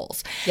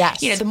animals. Yes.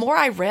 The more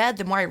I read,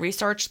 the more I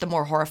researched, the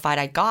more horrified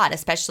I got,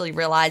 especially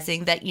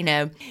realizing that,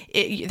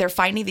 they're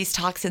finding these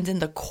toxins in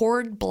the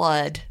cord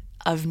blood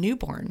of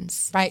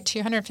newborns. Right.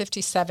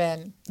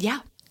 257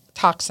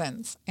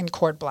 toxins in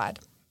cord blood.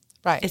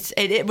 Right.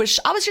 I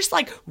was just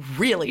like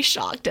really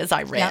shocked as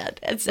I read. Yep.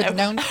 And so, with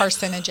known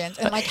carcinogens.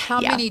 And like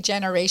how many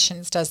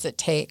generations does it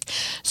take?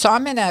 So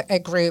I'm in a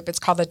group, it's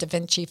called the Da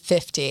Vinci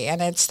 50.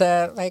 And it's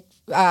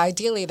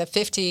ideally the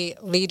 50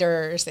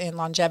 leaders in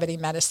longevity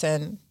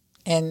medicine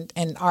in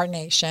our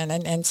nation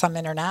and some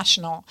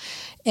international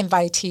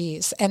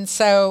invitees. And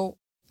so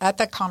at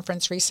the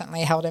conference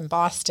recently held in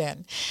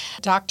Boston,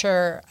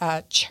 Dr.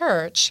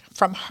 Church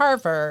from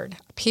Harvard,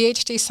 a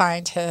PhD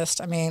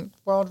scientist,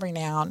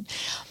 world-renowned,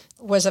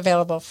 was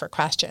available for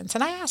questions.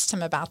 And I asked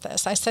him about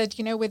this. I said,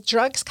 with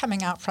drugs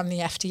coming out from the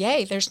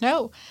FDA, there's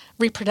no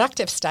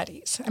reproductive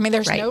studies.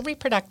 There's no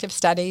reproductive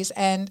studies.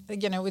 And,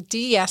 with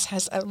DES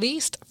has at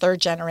least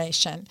third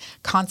generation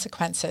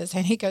consequences.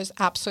 And he goes,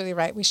 absolutely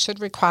right. We should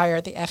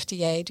require the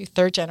FDA do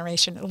third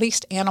generation, at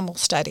least animal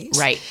studies.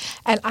 Right.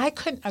 And I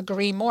couldn't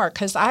agree more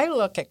because I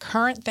look at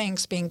current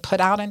things being put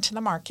out into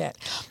the market.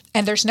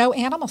 And there's no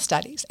animal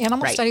studies.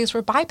 Animal studies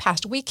were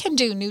bypassed. We can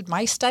do nude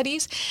mice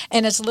studies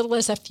in as little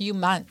as a few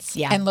months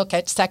and look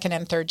at second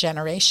and third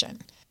generation.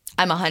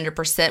 I'm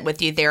 100%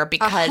 with you there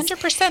because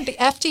 100%. The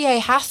FDA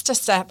has to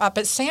step up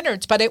its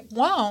standards, but it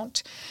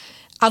won't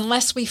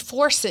unless we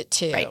force it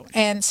to. Right.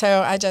 And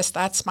so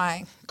that's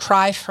my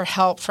cry for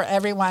help for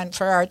everyone,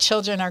 for our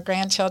children, our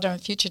grandchildren,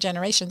 and future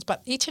generations,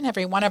 but each and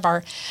every one of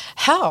our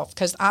health,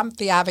 because I'm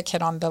the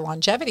advocate on the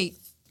longevity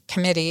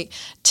committee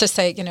to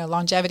say,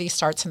 longevity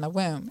starts in the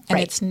womb. And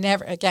it's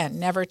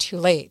never too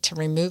late to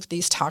remove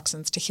these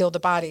toxins to heal the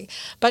body.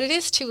 But it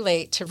is too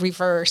late to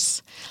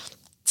reverse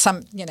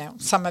some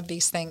of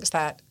these things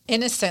that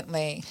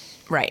innocently,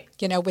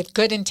 with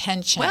good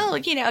intention. Well,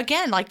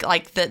 again,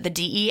 like the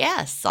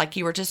DES, like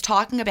you were just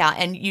talking about,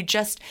 and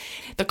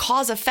the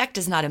cause effect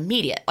is not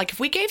immediate. Like if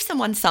we gave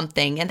someone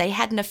something and they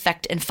had an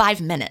effect in 5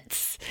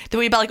 minutes, then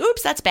we'd be like,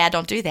 oops, that's bad,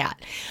 don't do that.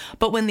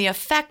 But when the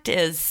effect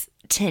is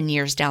 10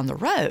 years down the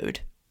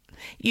road,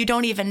 you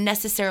don't even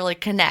necessarily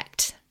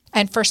connect.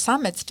 And for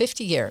some, it's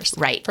 50 years.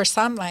 Right. For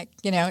some,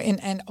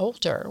 and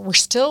older, we're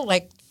still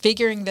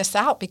figuring this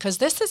out, because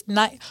this is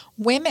not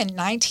women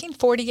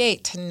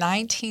 1948 to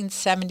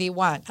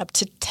 1971, up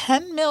to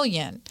 10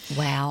 million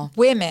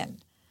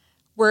women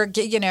were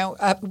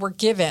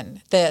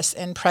given this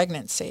in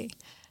pregnancy.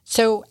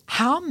 So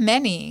how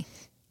many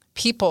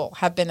people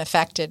have been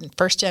affected in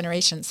first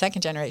generation,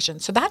 second generation?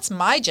 So that's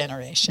my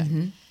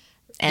generation.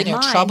 And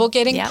trouble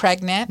getting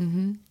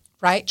pregnant,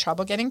 right?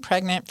 Trouble getting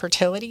pregnant,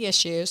 fertility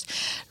issues,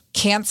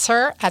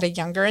 cancer at a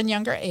younger and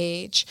younger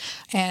age,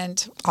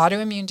 and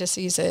autoimmune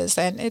diseases.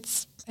 And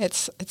it's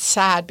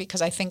sad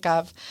because I think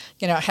of,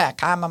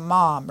 heck, I'm a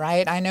mom,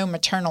 right? I know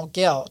maternal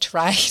guilt,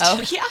 right?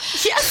 Oh, yeah.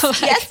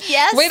 Yes,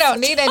 yes. We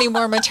don't need any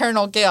more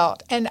maternal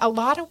guilt. And a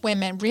lot of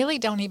women really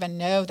don't even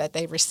know that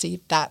they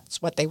received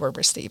that's what they were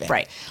receiving.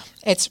 Right.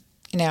 It's,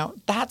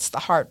 that's the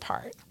hard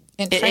part.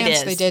 In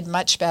France, they did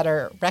much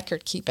better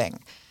record keeping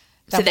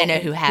than they know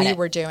who had we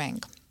were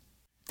doing.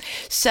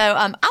 So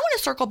I want to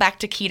circle back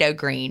to Keto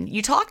Green.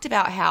 You talked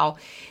about how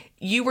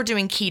you were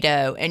doing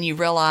keto and you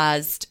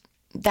realized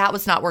that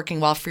was not working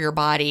well for your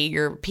body.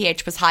 Your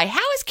pH was high. How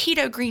is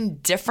Keto Green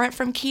different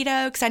from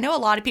keto? Because I know a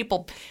lot of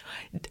people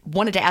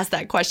wanted to ask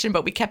that question,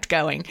 but we kept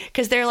going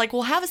because they're like,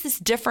 well, how is this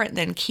different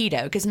than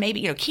keto? Because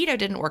maybe, keto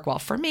didn't work well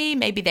for me.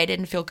 Maybe they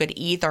didn't feel good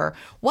either.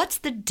 What's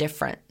the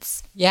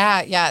difference?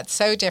 Yeah, it's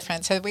so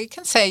different. So we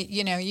can say,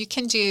 you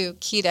can do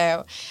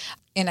keto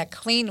in a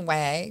clean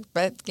way,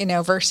 but,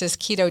 versus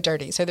keto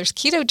dirty. So there's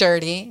keto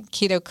dirty,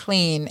 keto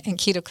clean, and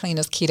keto clean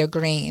is keto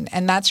green.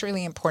 And that's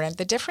really important.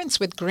 The difference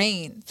with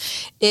green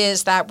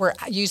is that we're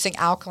using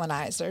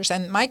alkalinizers.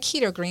 And my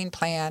keto green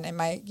plan in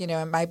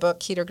my book,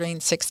 Keto Green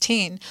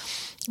 16,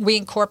 we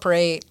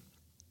incorporate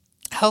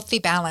healthy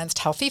balanced,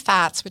 healthy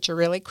fats, which are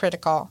really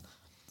critical,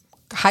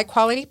 high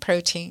quality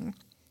protein,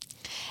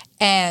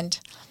 and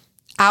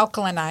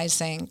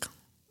alkalinizing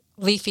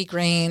leafy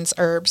greens,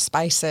 herbs,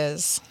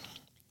 spices,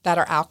 that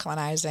are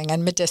alkalinizing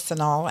and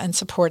medicinal and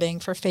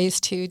supporting for phase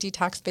 2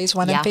 detox, phase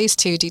 1 and phase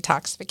 2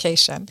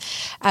 detoxification,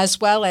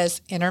 as well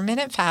as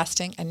intermittent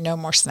fasting and no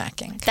more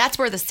snacking. That's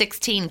where the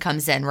 16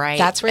 comes in, right?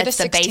 That's where the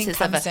 16 basis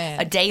comes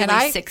in. A daily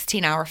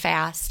 16-hour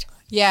fast.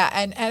 Yeah,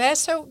 and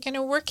also,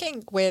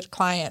 working with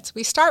clients,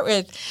 we start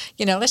with,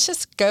 let's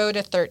just go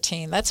to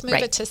 13. Let's move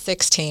it to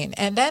 16.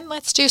 And then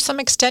let's do some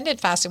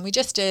extended fasting. We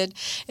just did,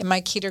 in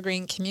my Keto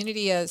Green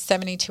community, a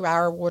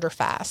 72-hour water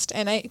fast.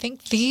 And I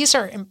think these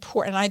are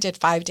important. I did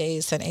 5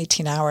 days and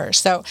 18 hours.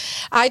 So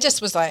I just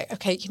was like,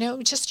 okay,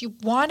 you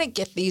want to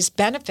get these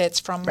benefits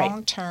from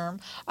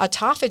long-term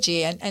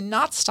autophagy and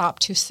not stop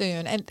too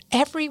soon. And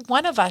every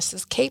one of us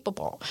is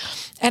capable.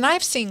 And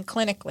I've seen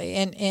clinically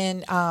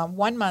in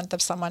 1 month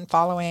of someone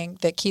following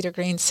the Keto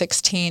Green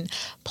 16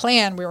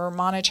 plan, we were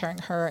monitoring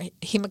her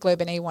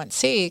hemoglobin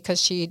A1C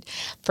because she'd,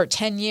 for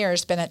 10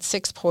 years, been at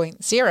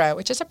 6.0,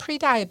 which is a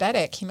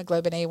pre-diabetic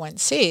hemoglobin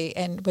A1C,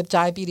 and with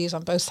diabetes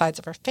on both sides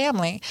of her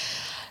family.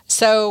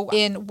 So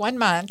in 1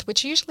 month,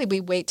 which usually we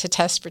wait to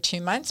test for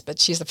 2 months, but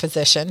she's a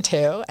physician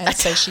too. And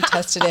so she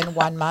tested in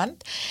 1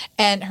 month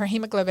and her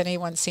hemoglobin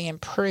A1C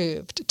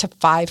improved to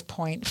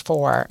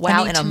 5.4.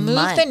 Wow, to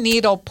move the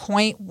needle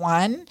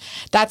 0.1,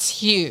 that's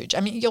huge.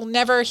 I mean, you'll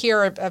never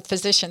hear a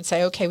physician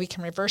say, okay, we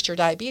can reverse your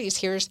diabetes.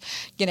 Here's,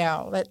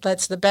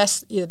 that's the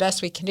best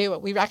we can do.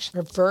 But we've actually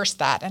reversed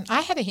that. And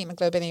I had a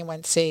hemoglobin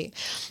A1C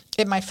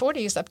in my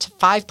 40s up to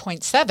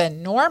 5.7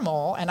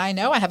 normal, and I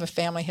know I have a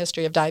family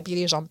history of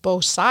diabetes on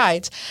both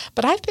sides,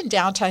 but I've been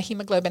down to a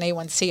hemoglobin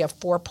A1C of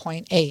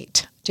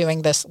 4.8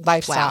 doing this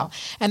lifestyle. Wow.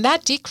 And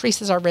that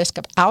decreases our risk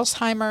of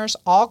Alzheimer's,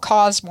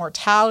 all-cause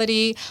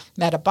mortality,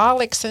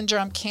 metabolic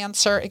syndrome,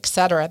 cancer,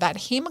 etc. That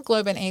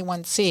hemoglobin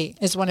A1C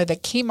is one of the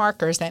key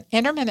markers, and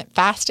intermittent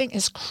fasting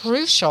is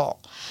crucial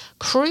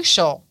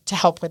to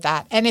help with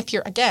that. And if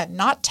you're, again,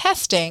 not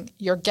testing,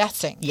 you're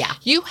guessing. Yeah.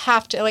 You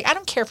have to, I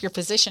don't care if your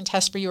physician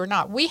tests for you or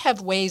not. We have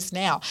ways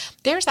now.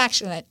 There's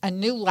actually a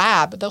new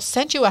lab. They'll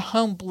send you a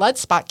home blood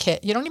spot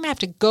kit. You don't even have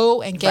to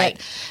go and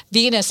get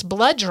venous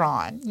blood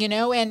drawn,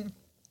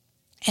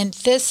 and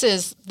this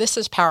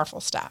is powerful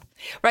stuff.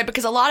 Right,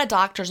 because a lot of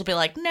doctors will be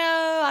like,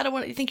 no, I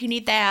don't think you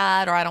need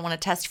that, or I don't want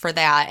to test for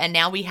that. And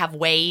now we have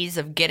ways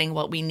of getting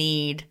what we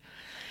need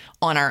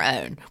on our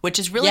own, which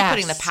is really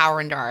putting the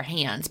power into our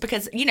hands.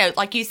 Because,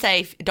 like you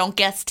say, don't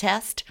guess,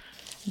 test.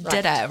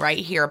 Ditto right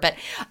here. But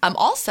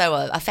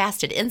also a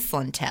fasted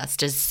insulin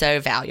test is so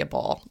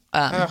valuable.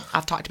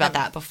 I've talked about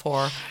that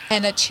before.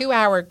 And a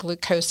 2-hour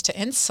glucose to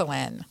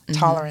insulin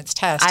tolerance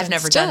test. I've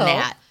never done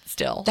that.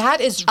 Still,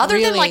 that is other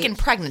really, than like in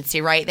pregnancy,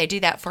 right? They do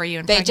that for you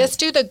in pregnancy. They just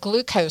do the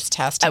glucose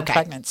test in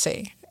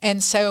pregnancy.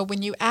 And so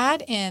when you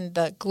add in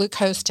the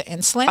glucose to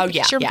insulin,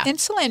 your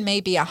insulin may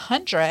be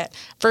 100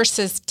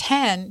 versus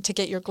 10 to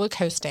get your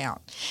glucose down.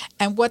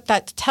 And what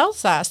that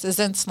tells us is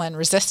insulin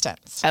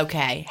resistance.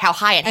 Okay. How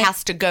high it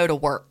has to go to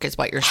work is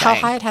what you're saying.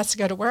 How high it has to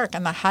go to work.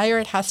 And the higher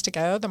it has to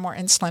go, the more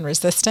insulin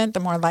resistant, the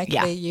more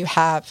likely you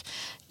have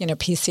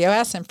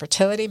PCOS,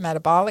 infertility,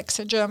 metabolic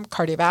syndrome,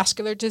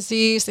 cardiovascular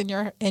disease in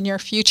your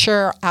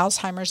future,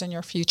 Alzheimer's in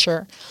your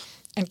future,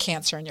 and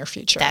cancer in your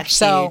future. That's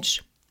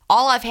huge.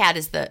 All I've had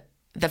is the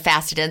the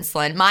fasted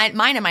insulin.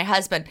 Mine and my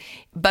husband,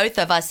 both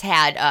of us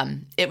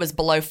had, it was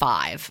below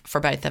 5 for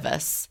both of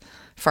us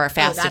for our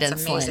fasted insulin.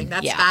 That's amazing.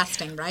 That's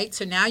fasting, right?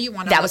 So now you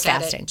want to look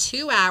at fasting. It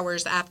 2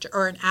 hours after,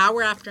 or an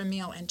hour after a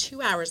meal and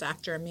 2 hours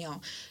after a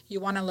meal. You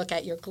want to look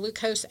at your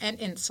glucose and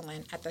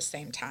insulin at the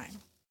same time.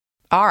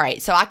 All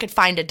right. So I could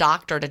find a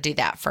doctor to do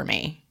that for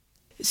me.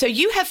 So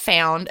you have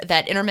found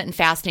that intermittent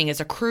fasting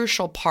is a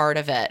crucial part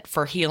of it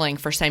for healing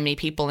for so many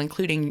people,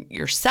 including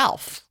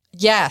yourself.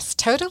 Yes,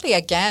 totally.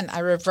 Again, I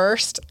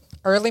reversed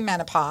early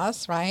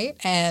menopause, right?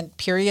 And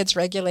periods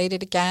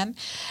regulated again.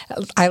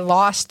 I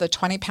lost the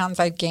 20 pounds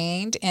I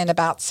gained in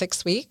about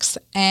 6 weeks.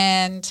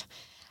 And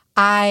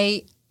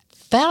I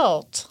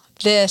felt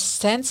this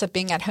sense of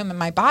being at home in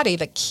my body,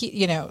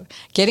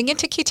 getting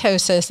into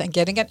ketosis and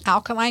getting an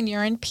alkaline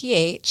urine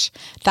pH,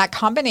 that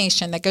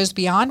combination that goes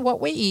beyond what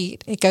we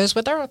eat. It goes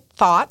with our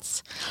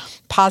thoughts,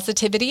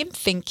 positivity and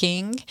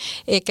thinking.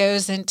 It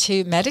goes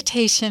into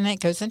meditation.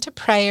 It goes into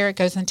prayer. It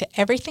goes into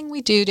everything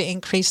we do to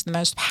increase the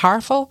most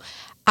powerful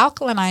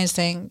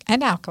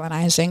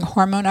alkalinizing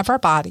hormone of our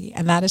body,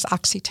 and that is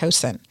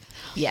oxytocin.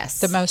 Yes.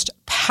 The most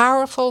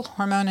powerful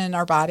hormone in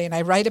our body. And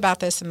I write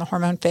about this in the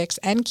Hormone Fix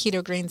and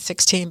Keto Green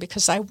 16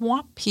 because I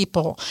want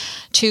people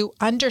to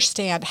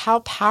understand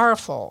how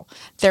powerful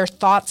their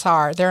thoughts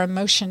are, their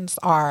emotions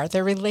are,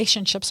 their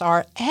relationships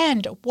are,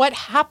 and what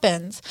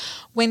happens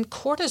when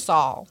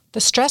cortisol,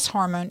 the stress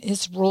hormone,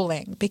 is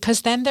ruling,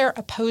 because then they're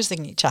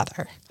opposing each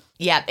other.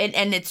 Yeah,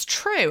 and it's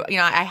true.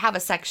 I have a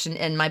section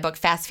in my book,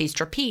 Fast,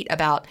 Feast, Repeat,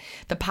 about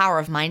the power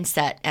of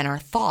mindset and our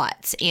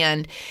thoughts.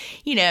 And,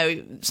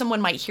 someone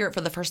might hear it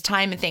for the first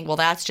time and think, well,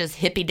 that's just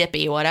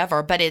hippy-dippy,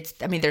 whatever. But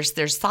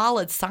there's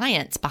solid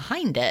science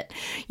behind it.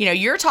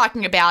 You're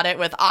talking about it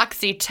with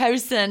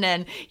oxytocin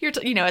and you're,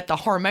 at the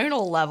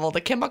hormonal level,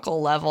 the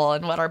chemical level,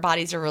 and what our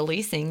bodies are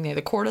releasing,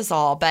 the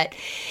cortisol. But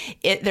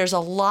there's a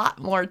lot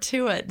more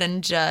to it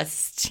than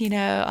just,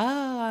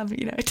 a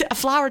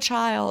flower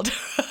child.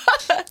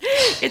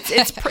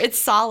 It's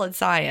solid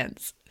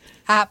science.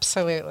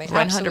 Absolutely. 100%.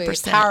 Absolutely.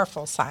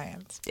 Powerful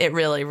science. It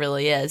really,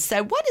 really is.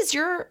 So what does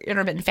your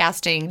intermittent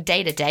fasting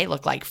day-to-day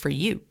look like for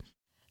you?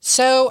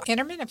 So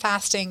intermittent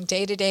fasting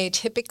day-to-day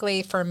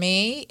typically for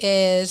me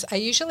is I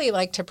usually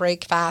like to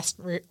break fast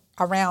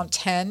around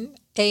 10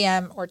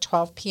 a.m. or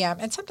 12 p.m.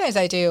 And sometimes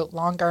I do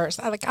longer.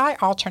 So I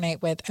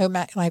alternate with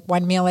like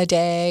one meal a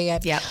day.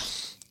 And yeah.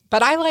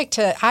 But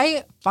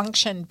I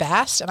function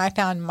best, and I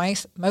found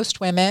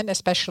most women,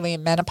 especially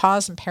in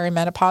menopause and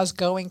perimenopause,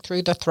 going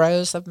through the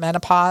throes of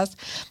menopause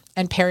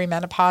and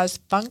perimenopause,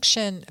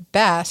 function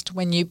best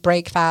when you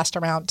break fast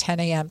around 10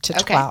 a.m. to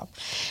 12.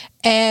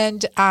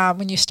 And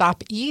when you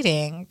stop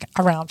eating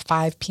around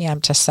 5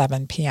 p.m. to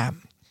 7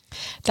 p.m.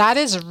 That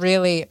is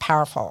really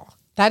powerful.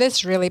 That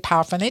is really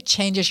powerful, and it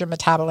changes your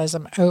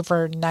metabolism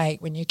overnight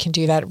when you can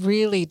do that. It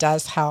really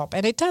does help,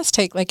 and it does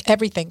take, like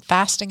everything,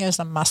 fasting is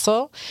a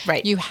muscle.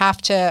 Right. You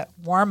have to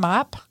warm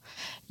up.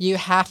 You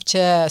have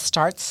to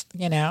start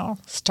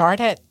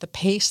at the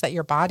pace that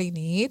your body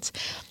needs,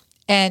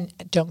 and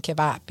don't give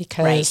up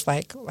because,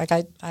 like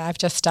I've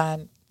just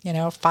done,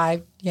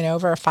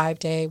 over a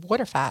 5-day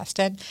water fast,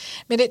 and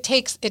it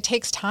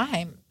takes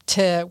time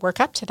to work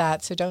up to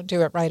that. So don't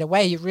do it right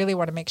away. You really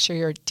want to make sure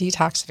your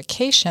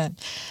detoxification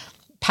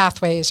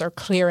pathways are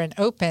clear and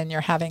open.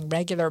 You're having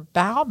regular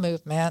bowel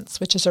movements,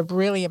 which is a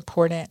really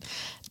important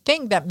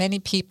thing that many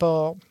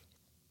people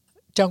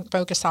don't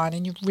focus on.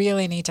 And you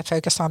really need to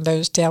focus on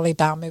those daily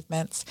bowel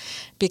movements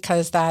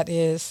because that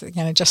is,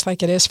 just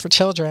like it is for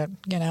children.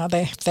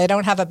 If they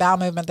don't have a bowel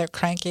movement, they're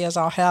cranky as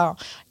all hell.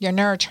 Your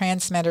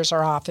neurotransmitters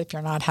are off if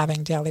you're not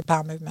having daily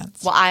bowel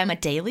movements. Well, I am a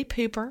daily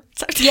pooper.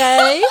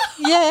 Yay.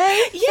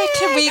 Yay. Yay.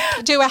 Can we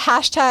do a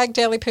hashtag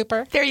daily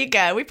pooper? There you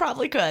go. We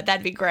probably could.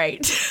 That'd be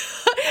great.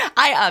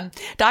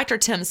 Dr.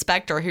 Tim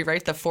Spector, who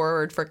wrote the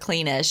foreword for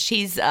Cleanish,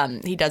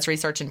 he does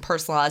research in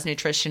personalized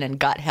nutrition and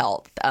gut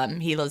health.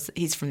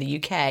 He's from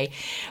the UK,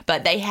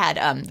 but they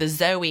had the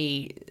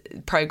Zoe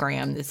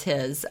program is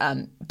his,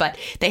 but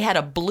they had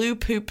a blue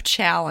poop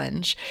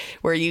challenge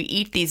where you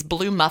eat these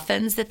blue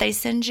muffins that they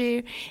send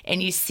you,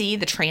 and you see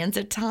the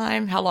transit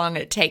time, how long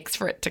it takes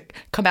for it to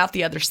come out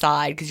the other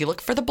side, because you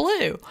look for the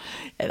blue.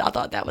 And I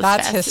thought that was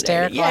fascinating.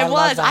 Hysterical. Yeah, it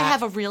was. I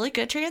have a really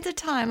good transit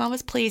time. I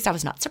was pleased. I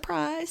was not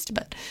surprised,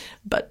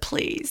 but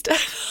pleased.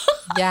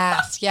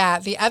 Yes, yeah.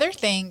 The other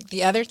thing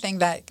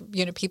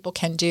that people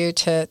can do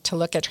to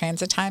look at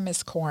transit time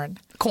is corn.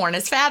 Corn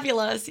is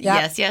fabulous.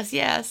 Yep.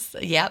 Yes.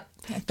 Yep.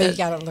 But you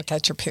got to look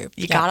at your poop.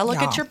 You got to look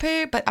at your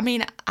poop. But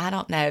I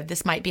don't know.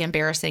 This might be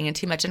embarrassing and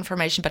too much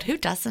information, but who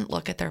doesn't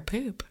look at their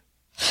poop?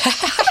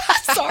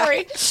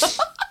 Sorry.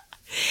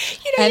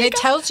 And it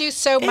tells you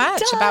so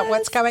much about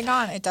what's going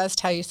on. It does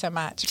tell you so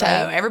much. So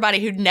right? Everybody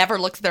who never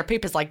looks at their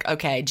poop is like,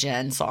 okay,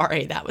 Jen,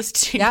 sorry, that was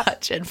too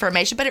much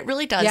information. But it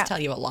really does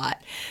tell you a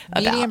lot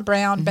about medium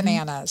brown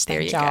bananas.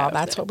 There you go.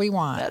 That's what we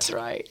want. That's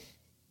right.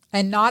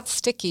 And not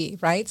sticky,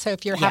 right? So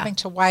if you're having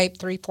to wipe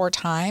 3-4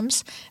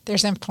 times,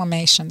 there's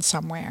inflammation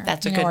somewhere.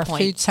 That's a good or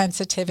point. Food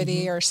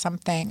sensitivity or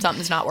something.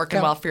 Something's not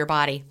working well for your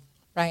body.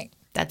 Right.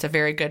 That's a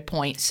very good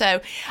point.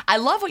 So I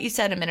love what you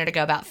said a minute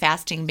ago about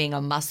fasting being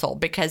a muscle,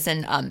 because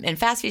in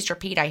Fast Feast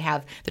Repeat, I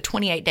have the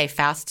 28-day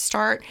fast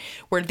start,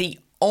 where the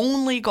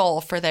only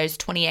goal for those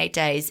 28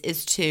 days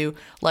is to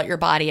let your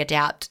body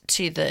adapt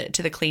to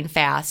the clean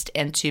fast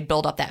and to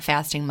build up that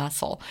fasting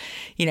muscle.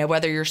 You know,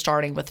 whether you're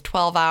starting with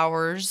 12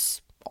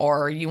 hours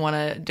or you want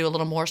to do a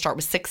little more, start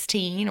with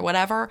 16 or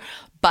whatever,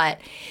 but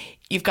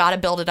you've got to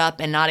build it up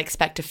and not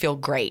expect to feel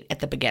great at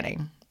the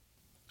beginning.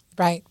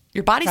 Right.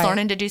 Your body's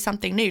learning to do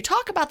something new.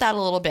 Talk about that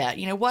a little bit.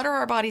 You know, what are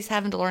our bodies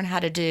having to learn how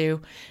to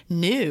do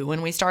new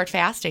when we start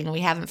fasting and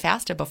we haven't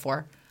fasted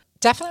before?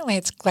 Definitely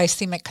it's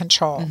glycemic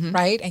control,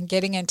 right? And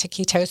getting into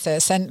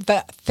ketosis. And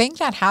the thing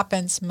that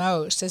happens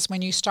most is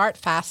when you start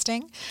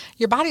fasting,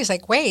 your body's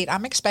like, wait,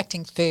 I'm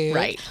expecting food.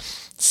 Right.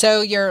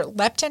 So your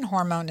leptin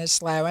hormone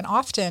is low. And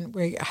often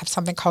we have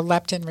something called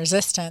leptin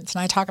resistance.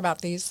 And I talk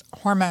about these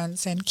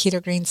hormones in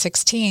Keto Green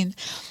 16.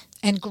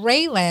 And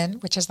ghrelin,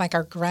 which is like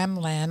our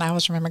gremlin. I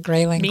always remember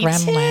ghrelin, Me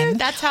gremlin. too.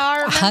 That's how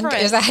I remember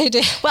it. Is that how you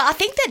do? Well, I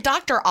think that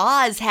Dr.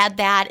 Oz had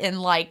that in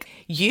like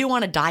You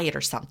on a Diet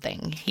or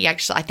something. He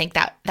actually, I think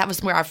that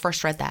was where I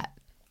first read that.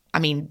 I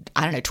mean,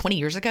 I don't know, 20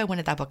 years ago. When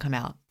did that book come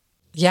out?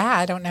 Yeah,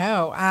 I don't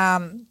know.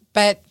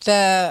 But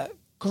the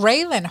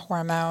ghrelin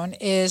hormone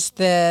is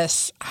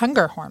this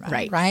hunger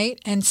hormone, right?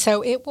 And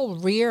so it will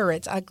rear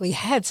its ugly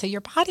head. So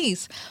your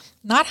body's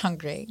not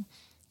hungry.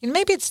 And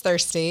maybe it's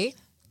thirsty,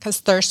 because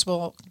thirst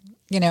will,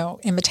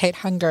 imitate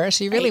hunger.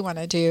 So you really want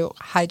to do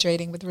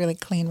hydrating with really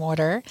clean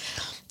water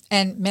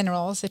and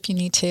minerals if you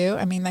need to.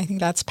 I mean, I think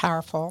that's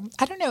powerful.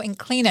 I don't know, in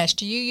Cleanish,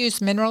 do you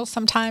use minerals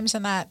sometimes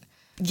in that?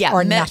 Yeah.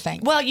 Or nothing?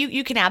 Well,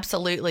 you can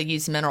absolutely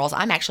use minerals.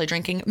 I'm actually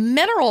drinking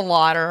mineral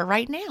water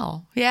right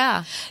now.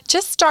 Yeah.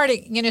 Just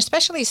starting,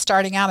 especially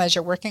starting out as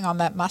you're working on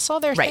that muscle,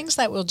 there are things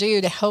that will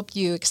do to help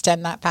you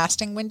extend that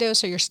fasting window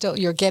so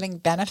you're getting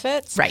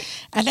benefits. Right.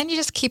 And then you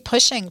just keep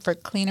pushing for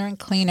cleaner and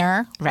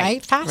cleaner,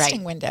 right?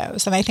 Fasting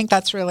windows. And I think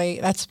that's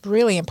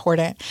really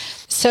important.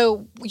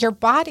 So your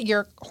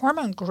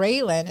hormone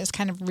ghrelin is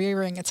kind of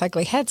rearing its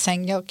ugly head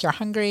saying, look, you're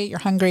hungry, you're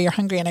hungry, you're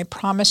hungry. And I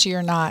promise you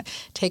you're not.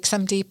 Take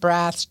some deep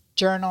breaths.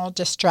 Journal,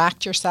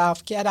 distract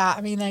yourself, get out.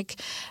 I mean, like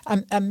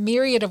a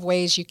myriad of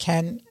ways you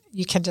can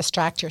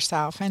distract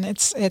yourself. And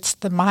it's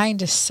the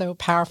mind is so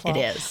powerful. It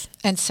is.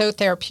 And so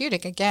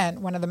therapeutic.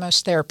 Again, one of the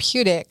most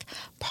therapeutic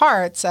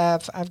parts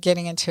of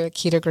getting into a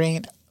keto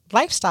green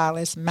lifestyle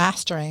is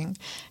mastering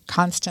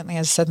constantly,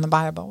 as said in the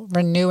Bible,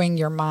 renewing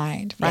your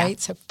mind, right? Yeah.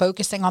 So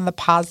focusing on the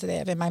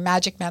positive. In my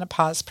Magic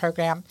Menopause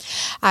program,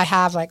 I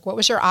have what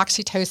was your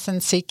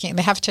oxytocin seeking?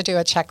 They have to do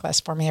a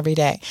checklist for me every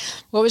day.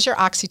 What was your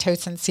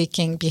oxytocin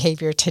seeking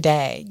behavior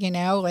today?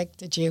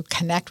 Did you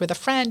connect with a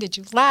friend? Did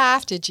you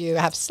laugh? Did you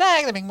have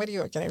sex? I mean, what are you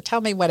going to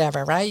tell me?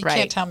 Whatever, right? You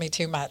can't tell me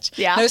too much.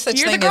 Yeah. No such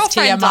You're thing the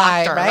girlfriend as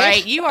TMI, doctor,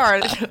 right?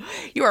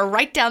 You are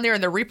right down there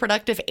in the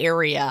reproductive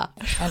area.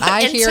 And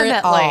I hear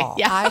it all.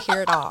 Yeah. I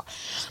hear it all.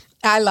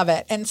 I love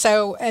it. And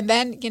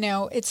then,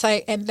 it's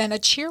and then a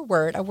cheer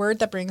word, a word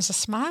that brings a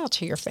smile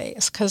to your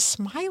face, because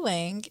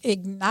smiling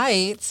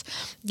ignites,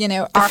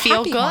 our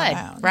feel happy good,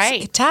 hormones.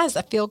 right? It does,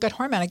 a feel good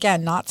hormone.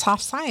 Again, not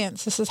soft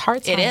science. This is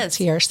hard science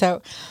here.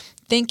 So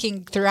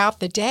thinking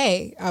throughout the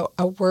day,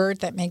 a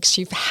word that makes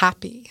you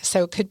happy.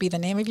 So it could be the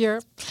name of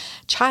your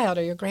child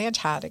or your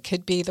grandchild. It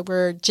could be the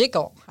word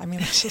jiggle. I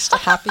mean, it's just a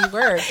happy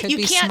word. It could you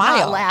be can't smile.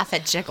 not laugh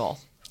at jiggle.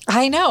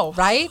 I know,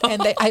 right?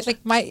 And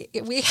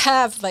we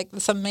have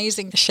this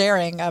amazing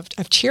sharing of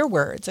cheer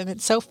words, and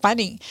it's so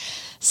funny.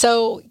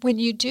 So when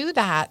you do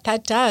that,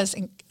 that's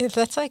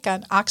like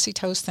an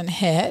oxytocin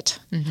hit,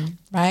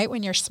 right?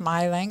 When you're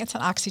smiling, it's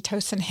an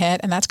oxytocin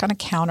hit, and that's going to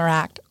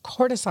counteract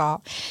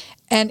cortisol.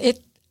 And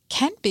it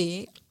can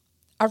be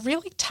a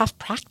really tough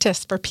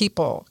practice for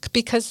people,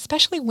 because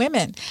especially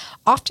women,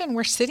 often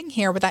we're sitting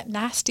here with that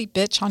nasty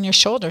bitch on your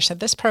shoulder. So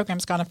this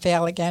program's going to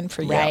fail again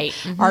for you.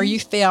 Right. Or you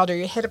failed, or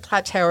you hit a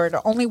plateau, or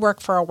it'll only work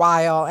for a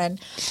while.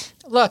 And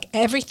look,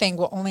 everything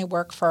will only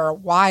work for a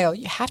while.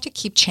 You have to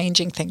keep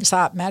changing things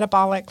up.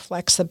 Metabolic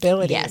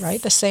flexibility,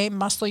 right? The same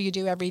muscle you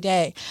do every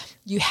day.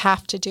 You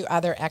have to do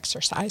other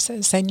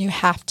exercises, and you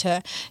have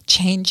to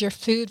change your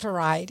food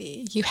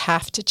variety. You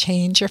have to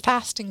change your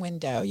fasting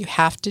window. You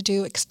have to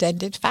do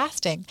extended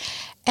fasting.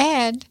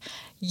 And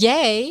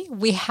yay,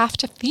 we have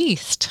to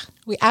feast.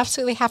 We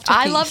absolutely have to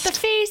feast. I love the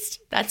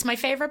feast. That's my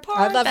favorite part.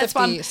 I love That's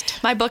the feast.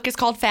 My book is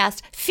called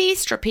Fast,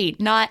 Feast, Repeat,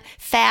 not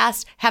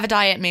fast, have a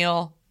diet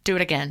meal, do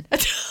it again.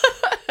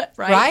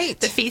 Right?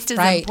 The feast is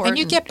important. And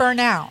you get burnt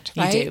out,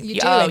 right? You do.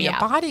 You do. And your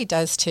body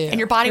does too. And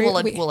your body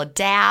will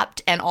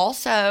adapt. And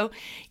also,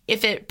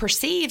 if it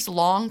perceives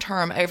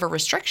long-term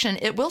over-restriction,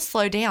 it will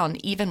slow down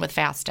even with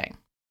fasting.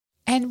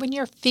 And when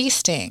you're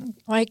feasting,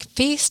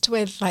 feast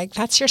with,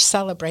 that's your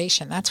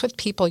celebration. That's with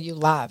people you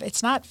love.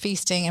 It's not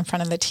feasting in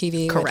front of the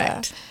TV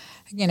Correct.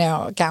 with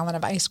a gallon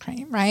of ice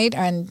cream, right?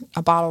 And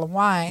a bottle of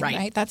wine,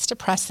 right? That's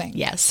depressing.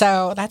 Yes.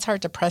 So that's our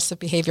depressive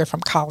behavior from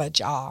college,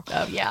 y'all.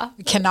 Oh, yeah.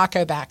 We cannot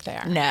go back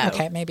there. No.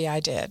 Okay, maybe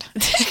I did.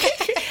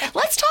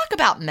 Let's talk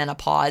about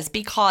menopause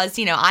because,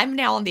 I'm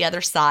now on the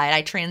other side.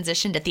 I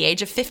transitioned at the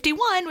age of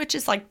 51, which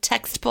is like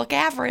textbook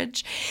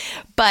average.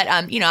 But,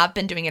 I've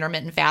been doing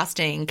intermittent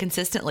fasting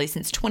consistently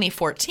since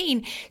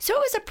 2014. So it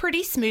was a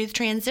pretty smooth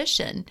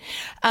transition.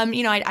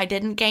 I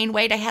didn't gain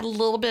weight. I had a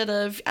little bit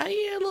of,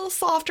 a little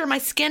softer. My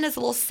skin is a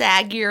little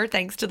saggier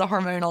thanks to the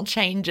hormonal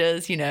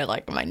changes,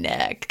 like my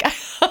neck.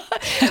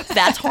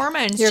 That's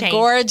hormones You're change.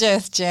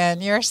 gorgeous,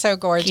 Jen. You're so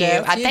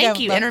gorgeous. Thank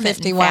you,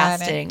 intermittent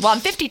fasting. Well, I'm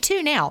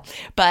 52 now,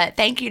 but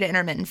thank you to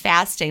intermittent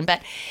fasting.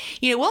 But,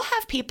 we'll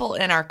have people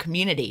in our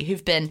community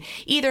who've been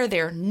either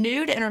they're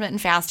new to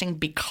intermittent fasting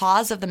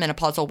because of the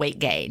menopausal weight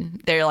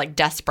gain. They're like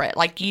desperate,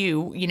 like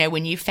you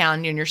when you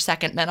found in your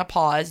second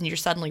menopause and you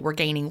suddenly were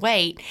gaining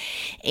weight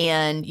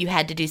and you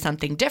had to do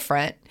something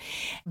different.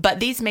 But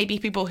these may be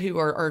people who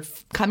are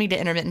coming to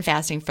intermittent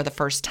fasting for the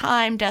first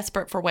time,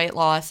 desperate for weight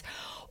loss.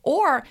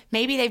 Or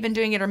maybe they've been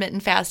doing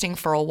intermittent fasting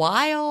for a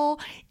while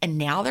and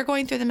now they're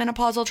going through the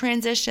menopausal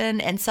transition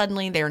and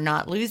suddenly they're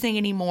not losing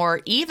anymore,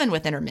 even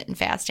with intermittent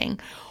fasting.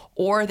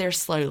 Or they're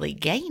slowly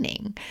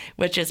gaining,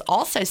 which is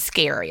also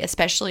scary,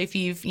 especially if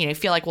you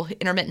feel like, well,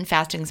 intermittent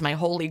fasting is my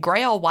holy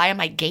grail. Why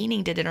am I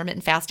gaining? Did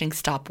intermittent fasting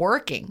stop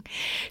working?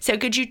 So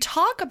could you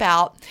talk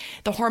about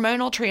the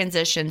hormonal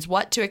transitions,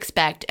 what to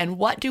expect, and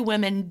what do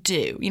women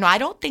do? I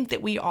don't think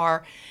that we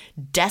are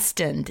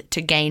destined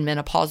to gain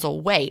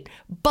menopausal weight,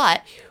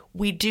 but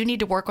we do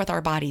need to work with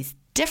our bodies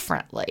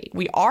differently.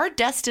 We are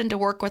destined to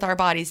work with our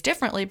bodies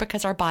differently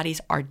because our bodies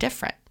are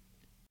different.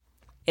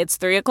 It's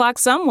 3 o'clock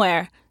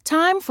somewhere.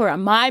 Time for a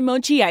My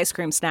Mochi ice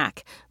cream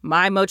snack.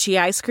 My Mochi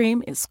ice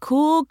cream is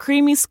cool,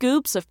 creamy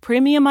scoops of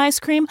premium ice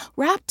cream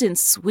wrapped in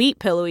sweet,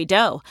 pillowy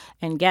dough.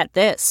 And get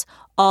this,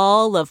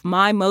 all of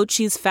My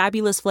Mochi's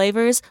fabulous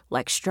flavors,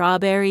 like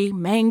strawberry,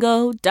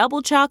 mango,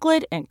 double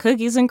chocolate, and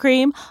cookies and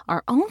cream,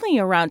 are only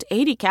around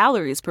 80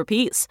 calories per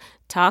piece.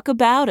 Talk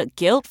about a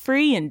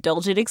guilt-free,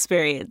 indulgent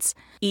experience.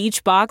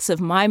 Each box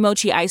of My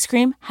Mochi ice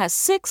cream has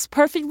 6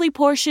 perfectly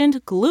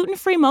portioned,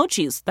 gluten-free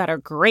mochis that are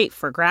great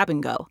for grab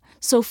and go.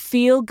 So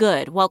feel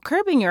good while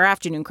curbing your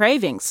afternoon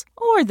cravings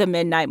or the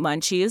midnight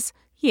munchies.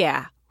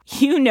 Yeah,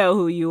 you know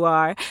who you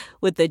are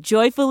with the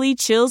joyfully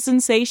chill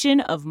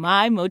sensation of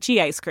My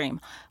Mochi ice cream.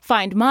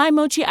 Find My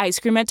Mochi ice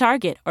cream at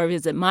Target or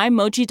visit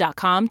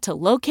mymochi.com to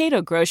locate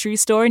a grocery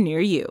store near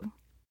you.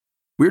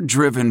 We're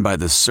driven by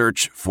the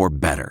search for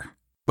better.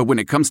 But when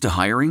it comes to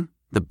hiring,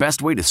 the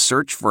best way to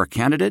search for a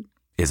candidate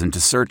isn't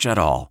to search at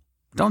all.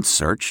 Don't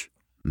search.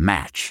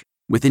 Match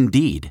with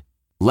Indeed.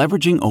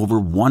 Leveraging over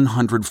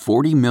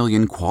 140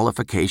 million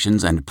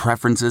qualifications and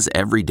preferences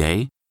every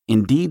day,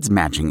 Indeed's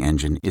matching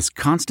engine is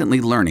constantly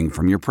learning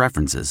from your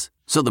preferences.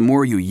 So the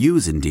more you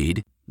use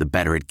Indeed, the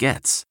better it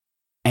gets.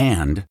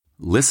 And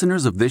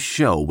listeners of this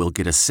show will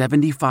get a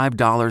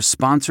 $75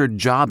 sponsored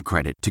job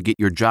credit to get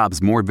your jobs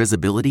more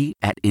visibility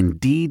at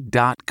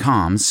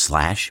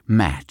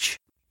Indeed.com/match.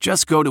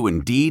 Just go to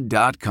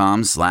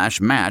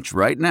Indeed.com/match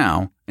right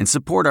now and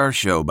support our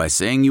show by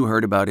saying you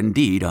heard about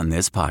Indeed on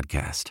this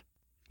podcast.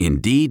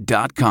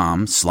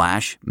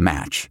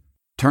 Indeed.com/match.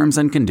 Terms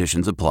and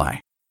conditions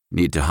apply.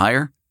 Need to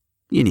hire?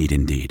 You need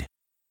Indeed.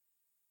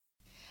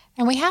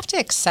 And we have to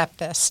accept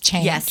this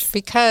change. Yes.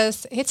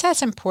 Because it's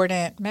as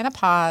important.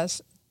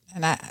 Menopause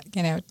and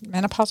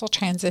menopausal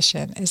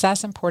transition is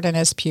as important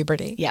as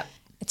puberty. Yep.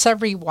 It's a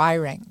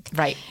rewiring.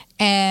 Right.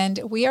 And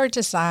we are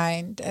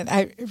designed, and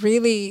I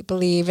really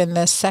believe in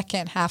the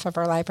second half of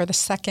our life or the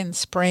second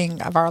spring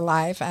of our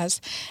life,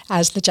 as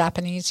the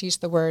Japanese use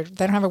the word.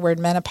 They don't have a word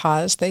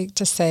menopause. They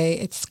just say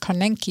it's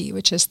konenki,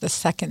 which is the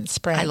second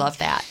spring. I love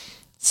that.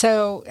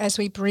 So as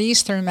we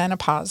breeze through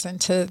menopause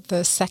into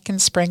the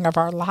second spring of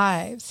our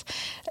lives,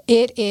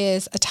 it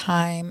is a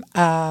time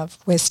of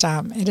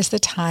wisdom. It is the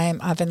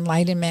time of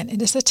enlightenment.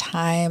 It is a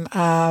time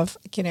of,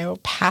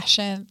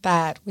 passion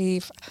that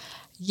we've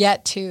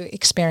yet to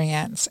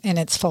experience in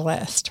its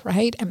fullest,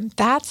 right? And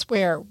that's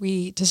where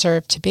we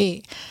deserve to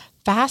be.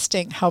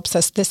 Fasting helps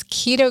us, this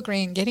keto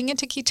green, getting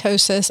into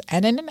ketosis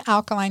and in an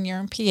alkaline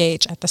urine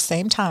pH at the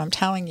same time, I'm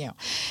telling you,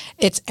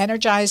 it's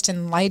energized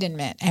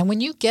enlightenment. And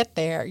when you get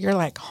there, you're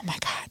like, oh my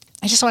God,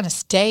 I just want to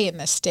stay in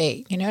this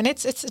state, and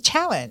it's a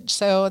challenge.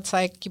 So it's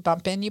like you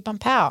bump in, you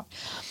bump out.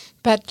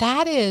 But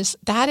that is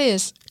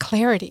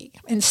clarity.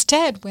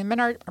 Instead, women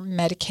are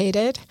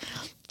medicated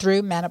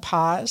through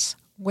menopause.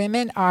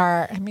 Women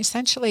are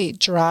essentially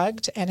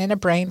drugged and in a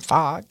brain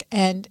fog,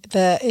 and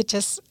it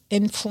just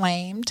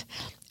inflamed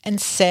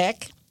and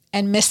sick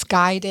and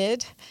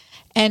misguided.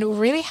 And we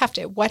really have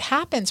to, what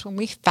happens when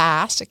we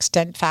fast,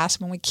 extend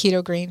fast, when we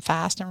keto green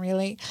fast and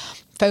really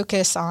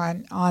focus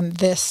on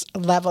this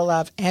level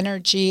of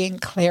energy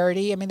and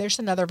clarity. There's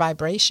another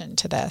vibration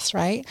to this,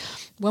 right?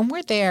 When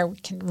we're there, we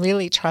can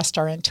really trust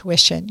our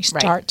intuition. You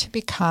start to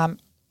become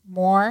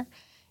more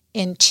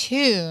in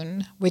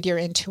tune with your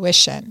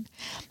intuition.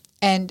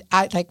 And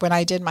when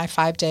I did my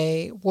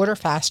 5-day water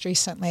fast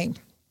recently,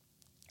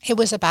 it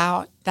was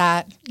about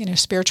that,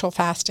 spiritual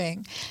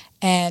fasting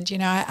And,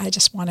 I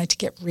just wanted to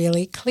get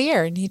really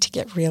clear, need to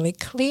get really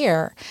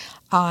clear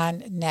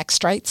on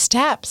next right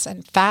steps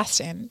and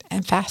fasting.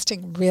 And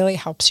fasting really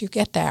helps you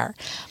get there.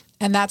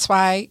 And that's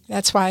why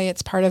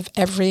it's part of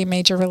every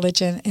major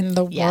religion in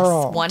the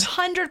world.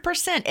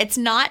 100%. It's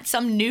not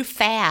some new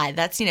fad.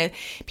 That's,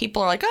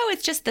 people are like, oh,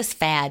 it's just this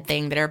fad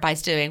thing that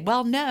everybody's doing.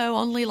 Well, no,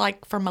 only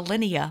like for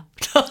millennia.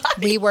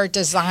 We were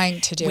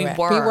designed to do it.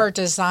 We were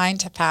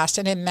designed to fast.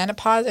 And in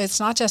menopause, it's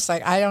not just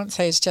like, I don't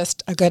say it's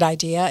just a good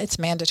idea. It's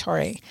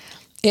mandatory.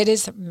 It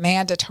is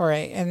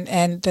mandatory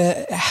and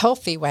the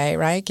healthy way,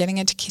 right? Getting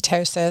into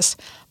ketosis,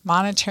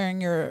 monitoring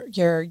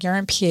your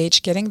urine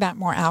pH, getting that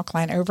more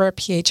alkaline over a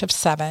pH of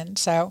 7.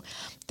 So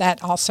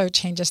that also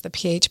changes the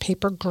pH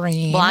paper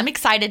green. Well, I'm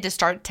excited to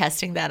start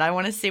testing that. I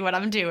want to see what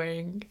I'm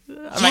doing.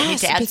 I might need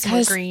to add some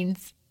more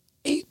greens.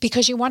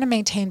 Because you want to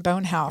maintain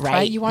bone health,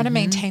 right? You want to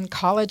maintain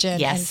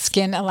collagen and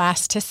skin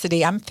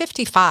elasticity. I'm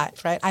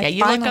 55, right? I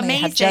finally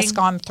have just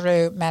gone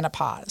through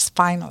menopause,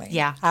 finally.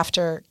 Yeah.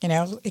 After,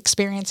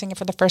 experiencing it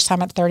for the first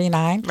time at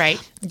 39. Right.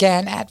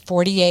 Again, at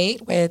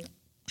 48 with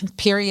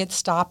period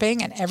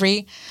stopping and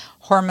every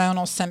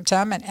hormonal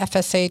symptom and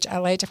FSH,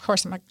 LH. Of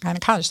course, I'm a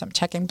gynecologist. I'm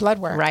checking blood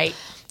work. Right.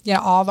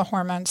 All the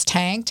hormones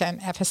tanked and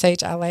FSH,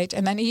 LH,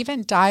 and then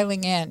even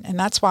dialing in. And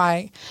that's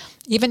why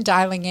even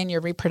dialing in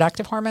your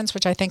reproductive hormones,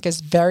 which I think is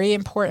very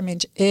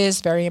important,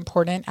 is very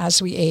important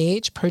as we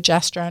age,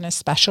 progesterone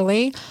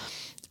especially,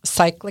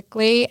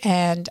 cyclically,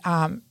 and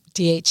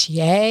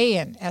DHEA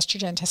and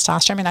estrogen,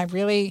 testosterone. I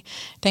really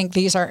think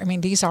these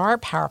are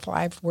powerful.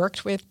 I've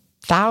worked with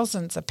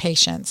thousands of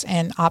patients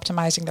in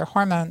optimizing their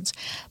hormones,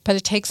 but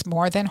it takes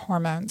more than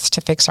hormones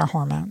to fix our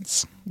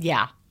hormones.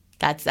 Yeah.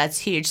 That's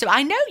huge. So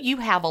I know you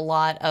have a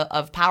lot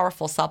of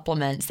powerful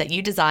supplements that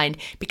you designed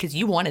because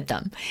you wanted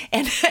them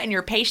and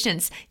your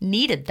patients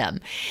needed them.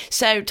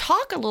 So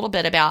talk a little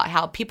bit about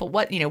how people,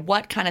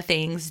 what kind of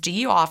things do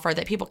you offer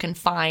that people can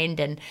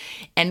find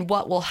and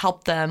what will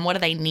help them? What do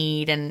they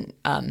need? And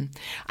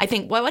I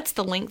think, what's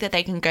the link that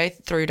they can go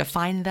through to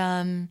find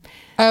them?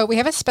 Oh, we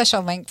have a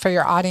special link for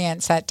your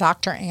audience at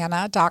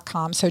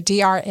dranna.com. So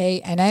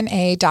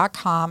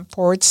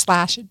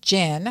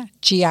DRANNA.com/GIN,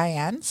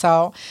 GIN.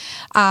 So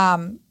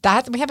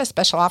that we have a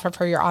special offer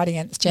for your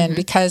audience, Jen,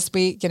 because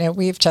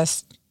we've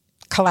just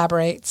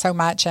collaborate so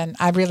much, and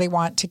I really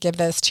want to give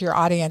this to your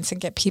audience and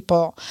get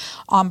people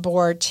on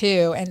board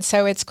too. And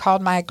so it's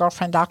called my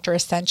Girlfriend Doctor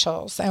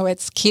Essentials. So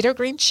it's Keto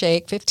Green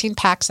Shake, 15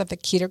 packs of the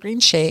Keto Green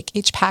Shake.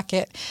 Each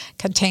packet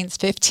contains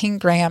 15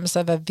 grams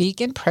of a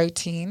vegan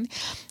protein,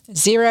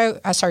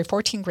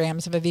 14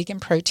 grams of a vegan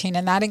protein,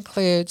 and that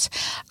includes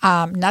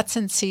nuts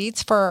and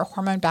seeds for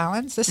hormone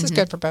balance. This is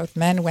good for both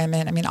men,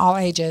 women, all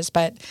ages,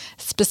 but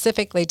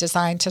specifically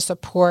designed to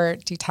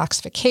support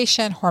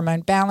detoxification,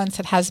 hormone balance.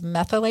 It has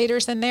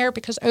methylators in there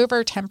because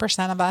over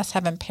 10% of us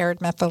have impaired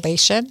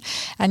methylation,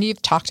 and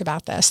you've talked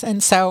about this.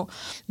 And so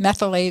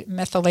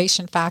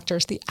methylation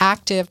factors, the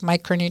active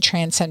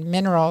micronutrients and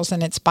minerals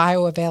in its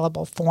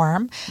bioavailable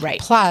form, right?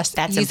 Plus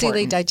that's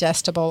easily important.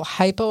 Digestible,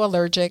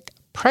 hypoallergic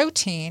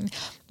protein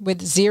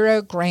with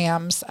 0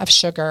 grams of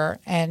sugar,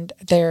 and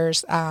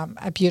there's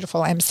a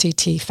beautiful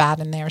MCT fat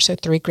in there, so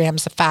 3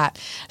 grams of fat.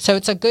 So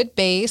it's a good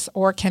base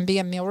or can be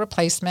a meal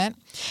replacement,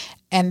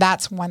 and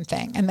that's one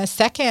thing. And the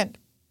second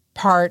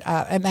part,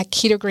 and that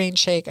Keto Green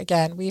Shake,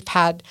 again, we've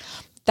had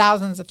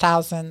thousands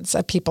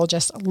of people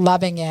just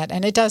loving it,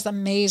 and it does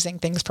amazing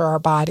things for our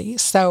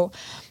bodies. So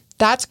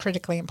that's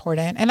critically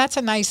important. And that's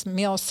a nice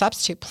meal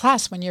substitute.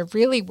 Plus, when you're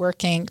really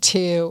working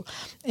to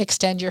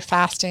extend your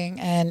fasting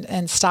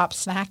and stop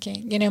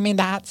snacking,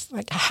 that's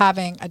like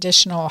having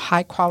additional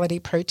high quality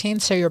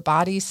protein so your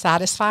body's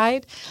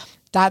satisfied.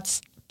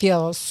 That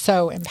feels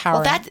so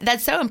empowering. Well,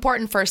 that's so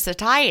important for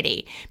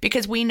satiety,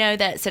 because we know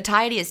that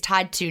satiety is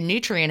tied to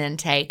nutrient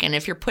intake. And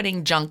if you're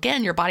putting junk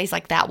in, your body's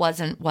like, that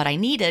wasn't what I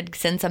needed.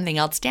 Send something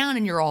else down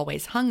and you're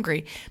always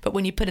hungry. But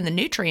when you put in the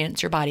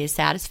nutrients, your body is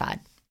satisfied.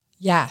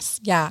 Yes,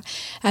 yeah.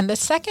 And the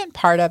second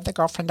part of the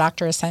Girlfriend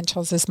Doctor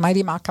Essentials is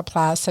Mighty Maca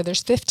Plus. So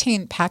there's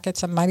 15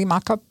 packets of Mighty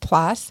Maca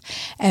Plus,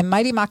 and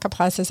Mighty Maca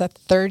Plus is a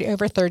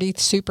over 30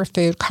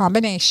 superfood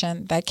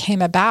combination that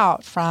came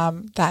about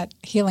from that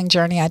healing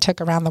journey I took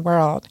around the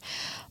world.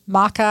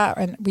 Maca,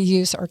 and we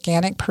use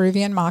organic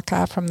Peruvian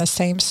maca from the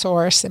same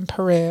source in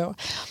Peru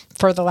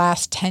for the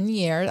last 10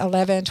 years,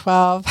 11,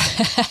 12,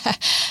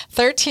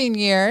 13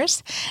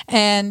 years.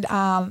 And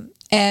I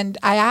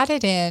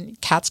added in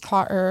cat's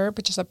claw herb,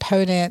 which is a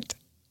potent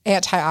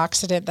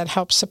antioxidant that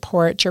helps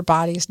support your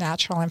body's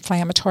natural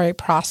inflammatory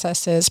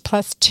processes,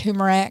 plus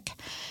turmeric,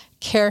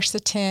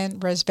 quercetin,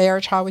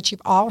 resveratrol, which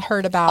you've all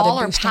heard about in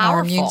boosting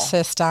our immune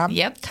system.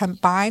 Yep.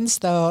 Combines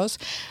those.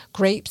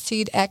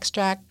 Grapeseed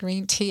extract,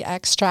 green tea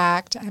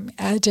extract,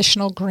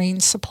 additional green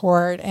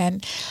support,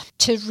 and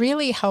to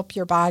really help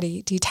your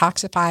body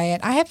detoxify it.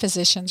 I have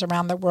physicians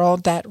around the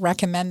world that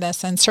recommend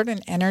this, and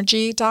certain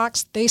energy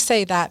docs, they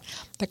say that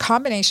the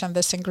combination of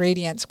this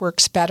ingredients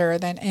works better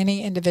than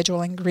any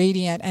individual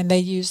ingredient, and they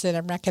use it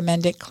and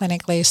recommend it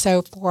clinically.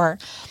 So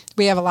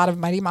we have a lot of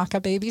Mighty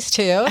Maca babies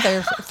too.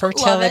 They're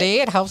fertility.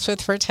 It helps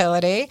with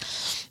fertility.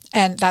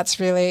 And that's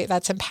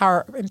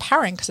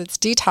empowering because it's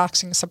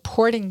detoxing,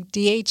 supporting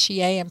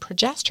DHEA and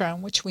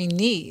progesterone, which we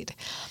need.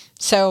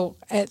 So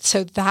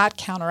that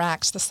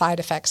counteracts the side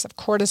effects of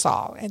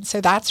cortisol. And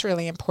so that's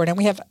really important.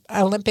 We have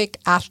Olympic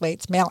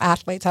athletes, male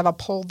athletes. I have a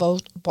pole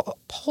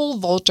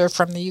vaulter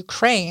from the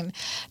Ukraine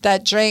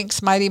that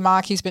drinks Mighty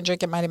Maca. He's been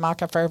drinking Mighty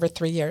Maca for over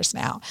 3 years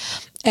now.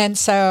 And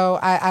so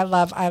I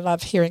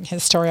love hearing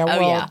his story, a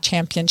world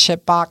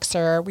championship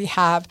boxer. We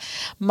have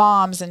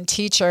moms and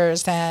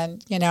teachers,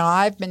 and,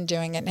 I've been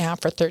doing it now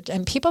for 30,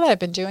 and people that have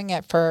been doing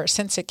it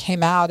since it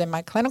came out in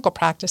my clinical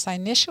practice. I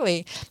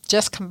initially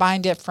just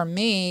combined it for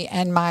me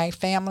and my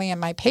family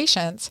and my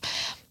patients.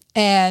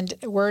 And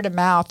word of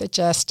mouth, it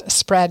just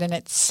spread, and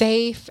it's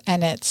safe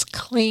and it's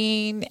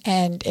clean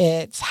and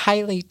it's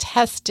highly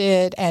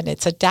tested and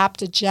it's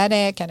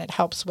adaptogenic and it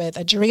helps with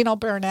adrenal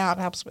burnout,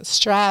 helps with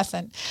stress,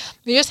 and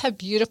we just have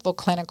beautiful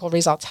clinical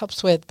results,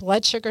 helps with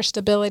blood sugar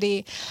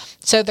stability.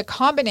 So the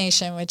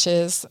combination, which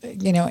is,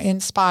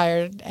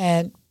 inspired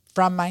and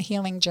from my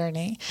healing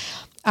journey,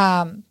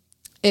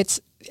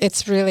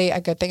 it's really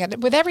a good thing.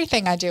 And with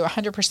everything I do,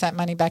 100%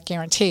 money back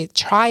guarantee.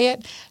 Try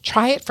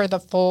it for the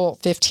full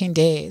 15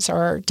 days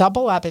or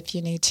double up if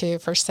you need to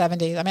for 7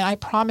 days. I mean, I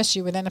promise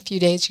you within a few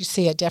days you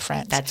see a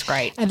difference. That's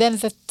great. And then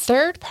the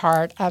third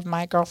part of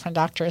my Girlfriend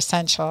Doctor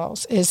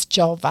Essentials is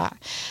Julva.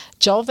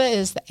 Julva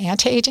is the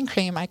anti-aging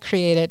cream I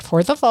created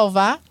for the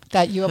vulva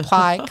that you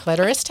apply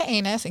clitoris to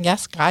anus. And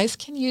yes, guys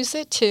can use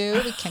it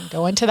too. We can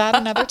go into that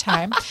another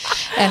time.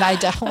 And I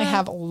definitely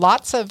have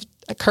lots of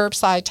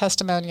curbside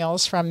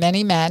testimonials from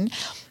many men.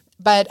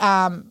 But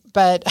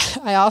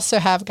I also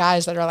have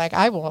guys that are like,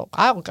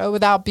 I'll go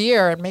without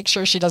beer and make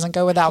sure she doesn't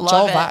go without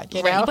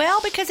Julva.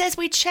 Well, because as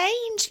we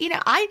change,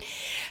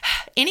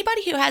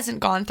 anybody who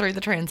hasn't gone through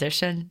the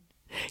transition,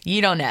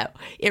 you don't know.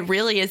 It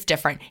really is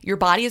different. Your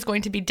body is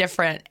going to be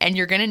different, and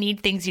you're going to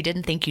need things you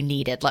didn't think you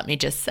needed, let me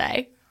just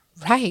say.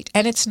 Right.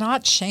 And it's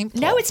not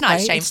shameful. No, it's not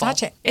right? shameful.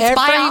 It's Every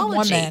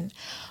biology. Woman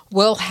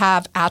will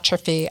have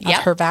atrophy of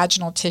Yep. her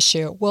vaginal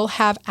tissue, will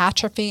have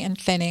atrophy and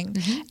thinning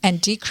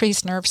and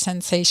decreased nerve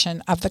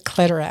sensation of the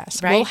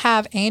clitoris. Right. We'll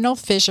have anal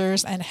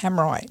fissures and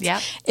hemorrhoids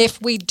Yep. if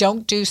we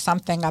don't do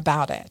something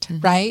about it,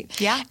 right?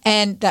 Yeah.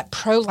 And that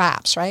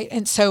prolapse, right?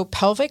 And so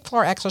pelvic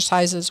floor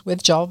exercises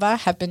with Julva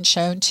have been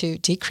shown to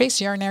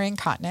decrease urinary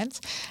incontinence.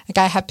 Like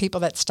I have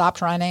people that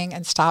stopped running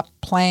and stopped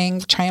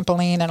playing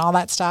trampoline and all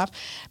that stuff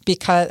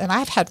and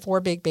I've had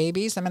 4 big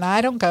babies. I mean,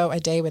 I don't go a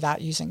day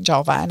without using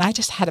Julva. And I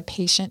just had a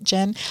patient,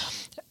 Jen,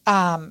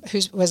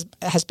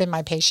 has been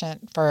my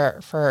patient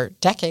for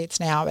decades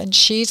now, and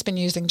she's been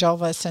using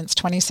Julva since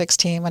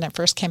 2016 when it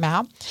first came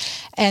out.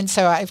 And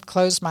so I've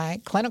closed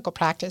my clinical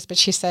practice, but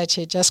she said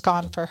she had just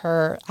gone for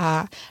her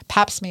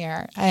pap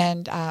smear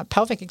and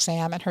pelvic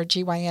exam, and her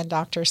GYN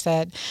doctor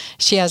said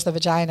she has the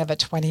vagina of a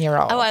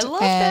 20-year-old. Oh, I love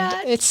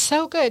that. And it's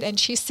so good. And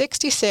she's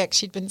 66.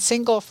 She'd been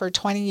single for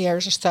 20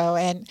 years or so,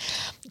 and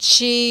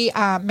she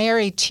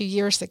married 2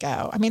 years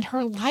ago. I mean,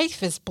 her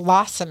life is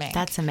blossoming.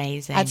 That's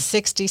amazing. At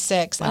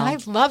 66. And I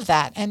love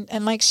that.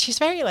 And like, she's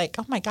very like,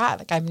 oh my God,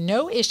 like I have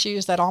no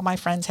issues that all my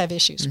friends have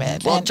issues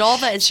with. Well, and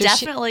Julva is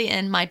definitely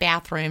in my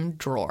bathroom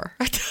drawer.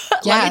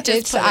 Yeah, Let me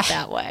just put it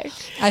that way.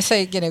 I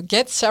say,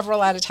 get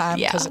several at a time,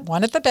 because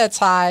one at the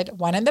bedside,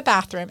 one in the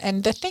bathroom.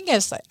 And the thing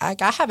is, I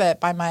have it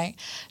by my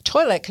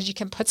toilet because you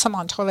can put some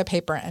on toilet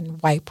paper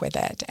and wipe with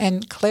it,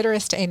 and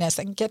clitoris to anus,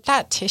 and get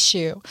that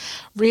tissue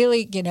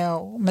really,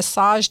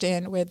 massaged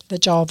in with the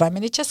Julva. I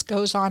mean, it just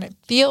goes on. It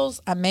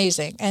feels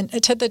amazing. And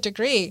to the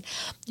degree,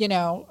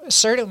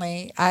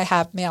 certainly I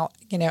have male,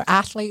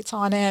 athletes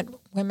on it,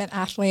 women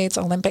athletes,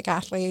 Olympic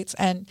athletes,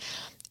 and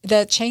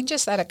the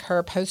changes that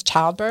occur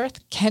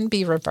post-childbirth can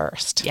be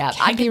reversed. Yeah,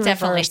 I can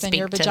definitely speak to that. And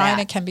your to vagina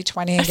that. can be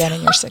 20 again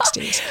in your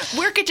 60s.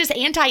 We're just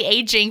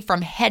anti-aging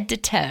from head to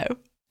toe.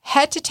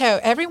 Head to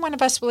toe, every one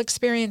of us will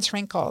experience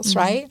wrinkles,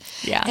 right?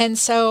 Yeah. And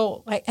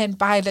so, and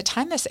by the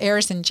time this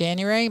airs in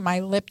January,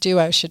 my Lip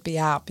Duo should be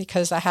out,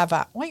 because I have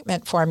an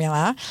ointment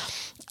formula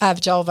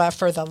of Julva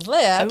for the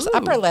lips,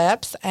 upper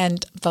lips,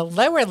 and the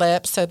lower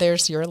lips. So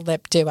there's your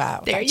Lip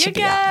Duo. There you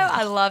go.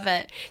 I love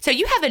it. So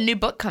you have a new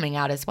book coming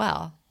out as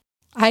well.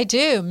 I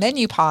do.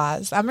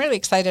 Menopause. I'm really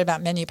excited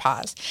about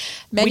Menopause.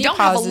 We don't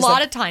have a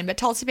lot of time, but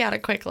tell us about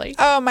it quickly.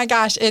 Oh my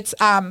gosh. It's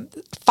 5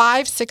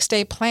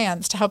 6-day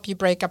plans to help you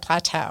break a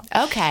plateau.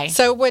 Okay.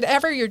 So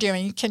whatever you're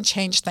doing, you can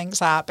change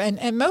things up.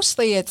 And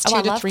mostly it's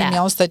 2 to 3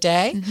 meals a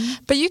day,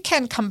 but you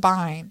can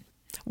combine.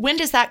 When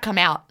does that come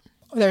out?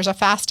 There's a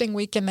fasting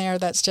week in there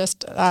that's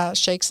just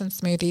shakes and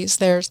smoothies.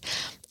 There's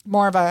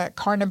more of a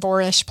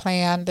carnivore-ish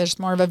plan. There's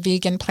more of a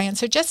vegan plan.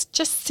 So just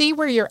see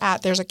where you're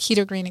at. There's a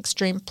Keto Green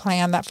Extreme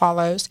plan that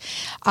follows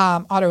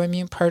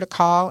autoimmune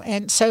protocol.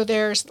 And so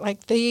there's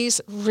like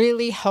these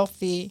really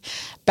healthy,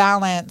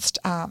 balanced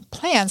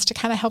plans to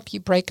kind of help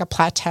you break a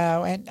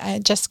plateau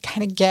and just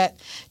kind of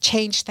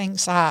change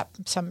things up.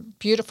 Some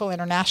beautiful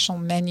international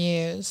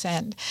menus.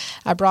 And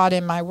I brought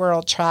in my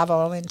world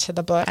travel into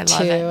the book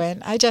too. It.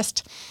 And I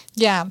just,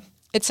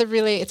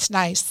 it's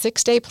nice.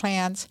 6-day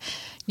plans.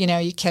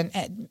 You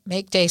can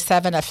make day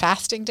 7 a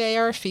fasting day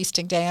or a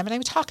feasting day. I mean,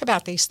 we talk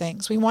about these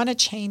things. We want to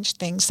change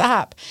things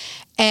up.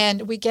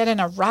 And we get in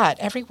a rut.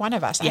 Every one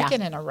of us. Yeah. I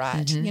get in a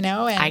rut, And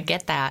I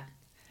get that.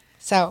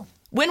 So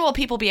when will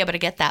people be able to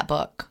get that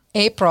book?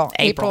 April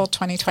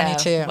 2022.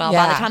 So, by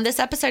the time this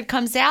episode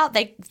comes out,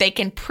 they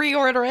can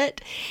pre-order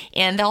it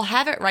and they'll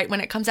have it right when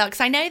it comes out.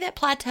 Because I know that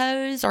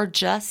plateaus are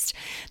just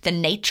the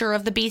nature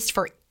of the beast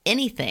for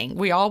anything.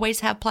 We always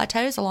have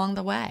plateaus along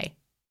the way.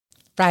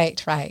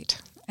 Right.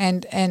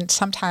 And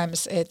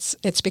sometimes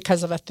it's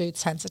because of a food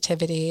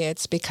sensitivity.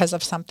 It's because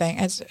of something.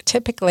 It's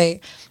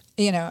typically,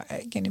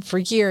 for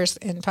years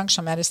in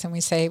functional medicine, we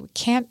say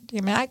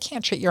I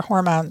can't treat your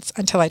hormones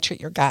until I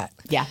treat your gut.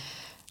 Yeah.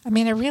 I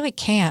mean, I really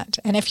can't.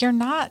 And if you're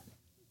not,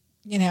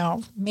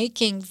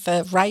 making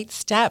the right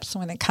steps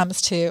when it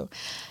comes to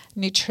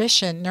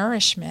nutrition,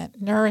 nourishment,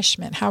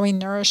 how we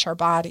nourish our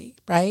body,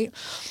 right?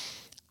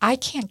 I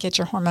can't get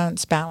your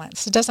hormones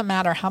balanced. It doesn't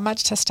matter how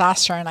much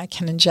testosterone I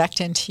can inject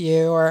into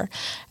you or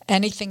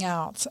anything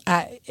else.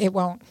 It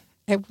won't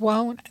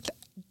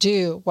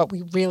do what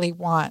we really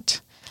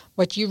want,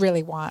 what you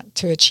really want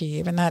to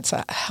achieve. And that's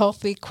a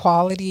healthy,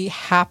 quality,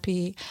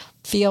 happy,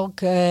 feel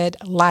good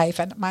life.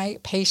 And my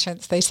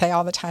patients, they say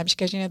all the time, she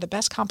goes, the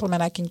best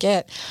compliment I can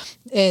get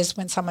is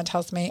when someone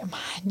tells me,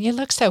 you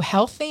look so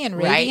healthy and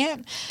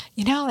radiant.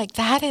 Right.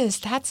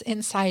 That's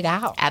inside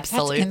out.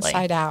 Absolutely. That's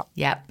inside out.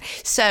 Yep.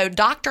 So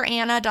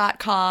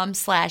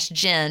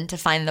dranna.com/Jen to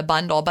find the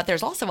bundle, but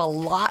there's also a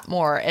lot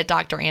more at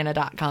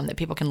dranna.com that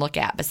people can look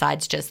at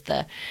besides just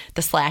the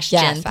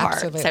 /Jen part.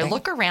 Absolutely. So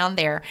look around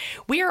there.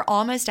 We are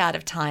almost out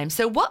of time.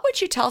 So what would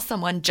you tell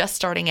someone just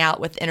starting out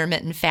with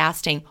intermittent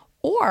fasting?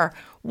 Or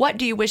what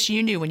do you wish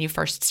you knew when you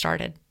first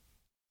started?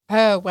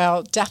 Oh,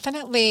 well,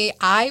 definitely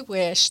I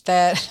wish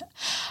that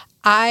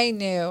I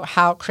knew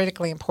how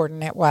critically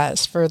important it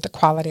was for the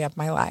quality of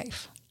my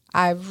life.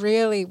 I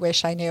really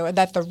wish I knew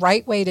that the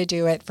right way to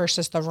do it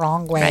versus the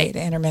wrong way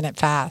to intermittent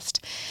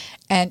fast,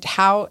 and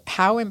how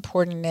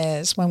important it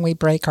is when we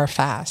break our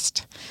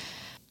fast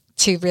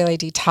to really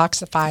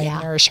detoxify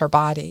and nourish our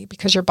body,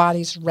 because your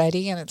body's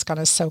ready and it's going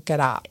to soak it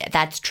up.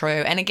 That's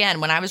true. And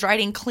again, when I was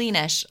writing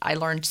Cleanish, I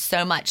learned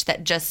so much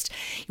that just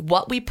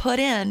what we put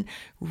in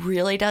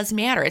really does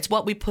matter. It's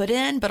what we put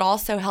in, but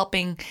also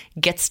helping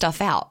get stuff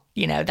out.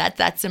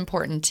 That's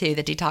important too,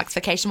 the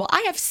detoxification. Well,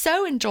 I have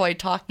so enjoyed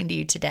talking to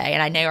you today,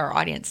 and I know our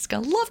audience is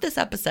going to love this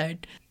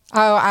episode.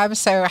 Oh, I'm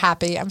so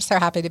happy. I'm so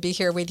happy to be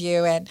here with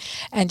you. And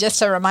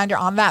just a reminder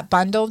on that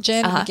bundle,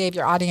 Jen, we gave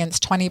your audience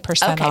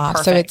 20% off.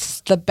 Perfect. So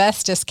it's the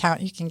best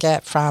discount you can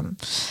get from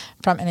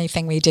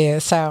anything we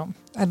do. So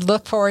I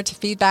look forward to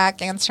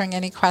feedback, answering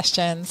any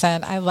questions.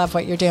 And I love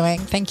what you're doing.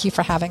 Thank you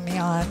for having me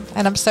on.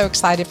 And I'm so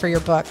excited for your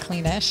book,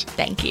 Cleanish.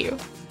 Thank you.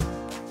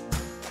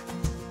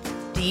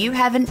 Do you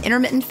have an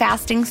intermittent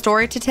fasting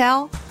story to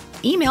tell?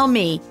 Email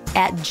me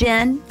at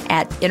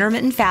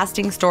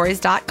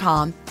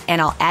jen@intermittentfastingstories.com. and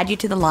I'll add you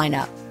to the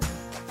lineup.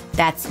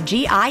 That's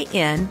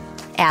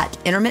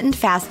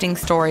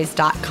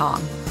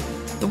GIN@intermittentfastingstories.com.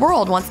 The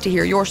world wants to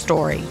hear your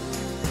story.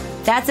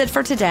 That's it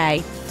for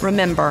today.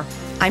 Remember,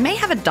 I may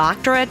have a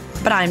doctorate,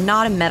 but I'm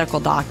not a medical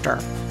doctor.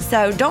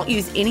 So don't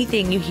use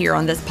anything you hear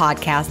on this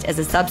podcast as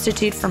a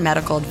substitute for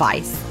medical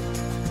advice.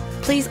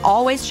 Please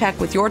always check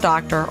with your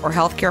doctor or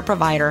healthcare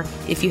provider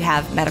if you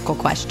have medical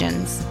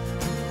questions.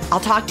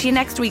 I'll talk to you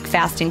next week,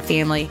 Fasting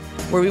Family,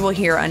 where we will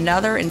hear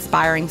another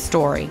inspiring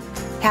story.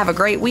 Have a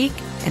great week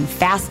and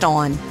fast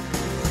on.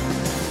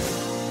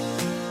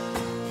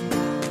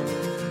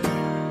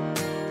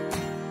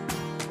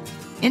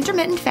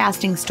 Intermittent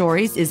Fasting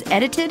Stories is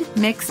edited,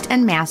 mixed,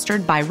 and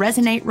mastered by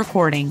Resonate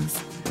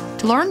Recordings.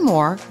 To learn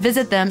more,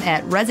 visit them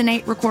at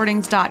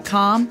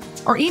resonaterecordings.com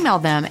or email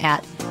them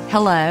at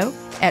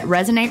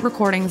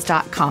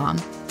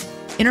hello@resonaterecordings.com.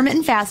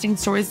 Intermittent Fasting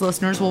Stories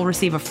listeners will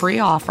receive a free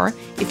offer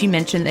if you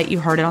mention that you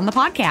heard it on the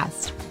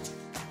podcast.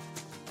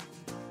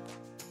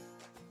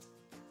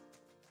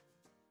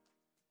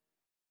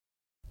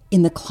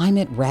 In the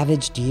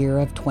climate-ravaged year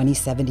of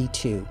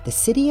 2072, the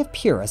city of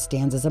Pura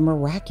stands as a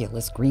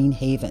miraculous green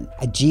haven,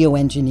 a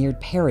geoengineered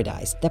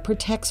paradise that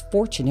protects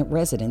fortunate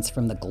residents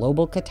from the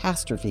global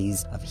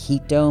catastrophes of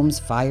heat domes,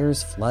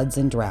 fires, floods,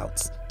 and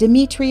droughts.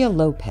 Demetria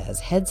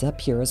Lopez heads up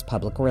Pura's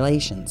public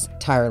relations,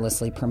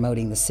 tirelessly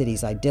promoting the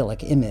city's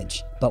idyllic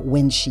image. But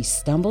when she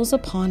stumbles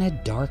upon a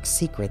dark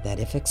secret that,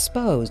 if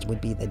exposed,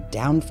 would be the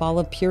downfall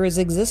of Pura's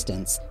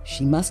existence,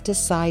 she must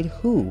decide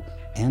who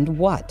and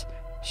what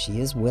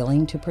she is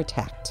willing to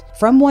protect.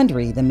 From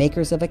Wondery, the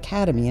makers of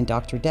Academy and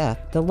Dr. Death,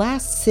 The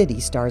Last City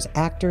stars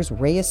actors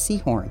Reyes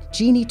Sehorn,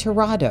 Jeannie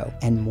Torrado,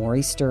 and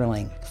Maury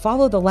Sterling.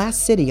 Follow The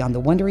Last City on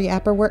the Wondery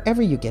app or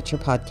wherever you get your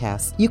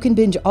podcasts. You can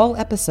binge all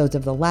episodes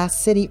of The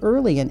Last City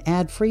early and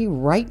ad-free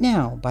right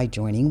now by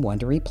joining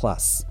Wondery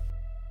Plus.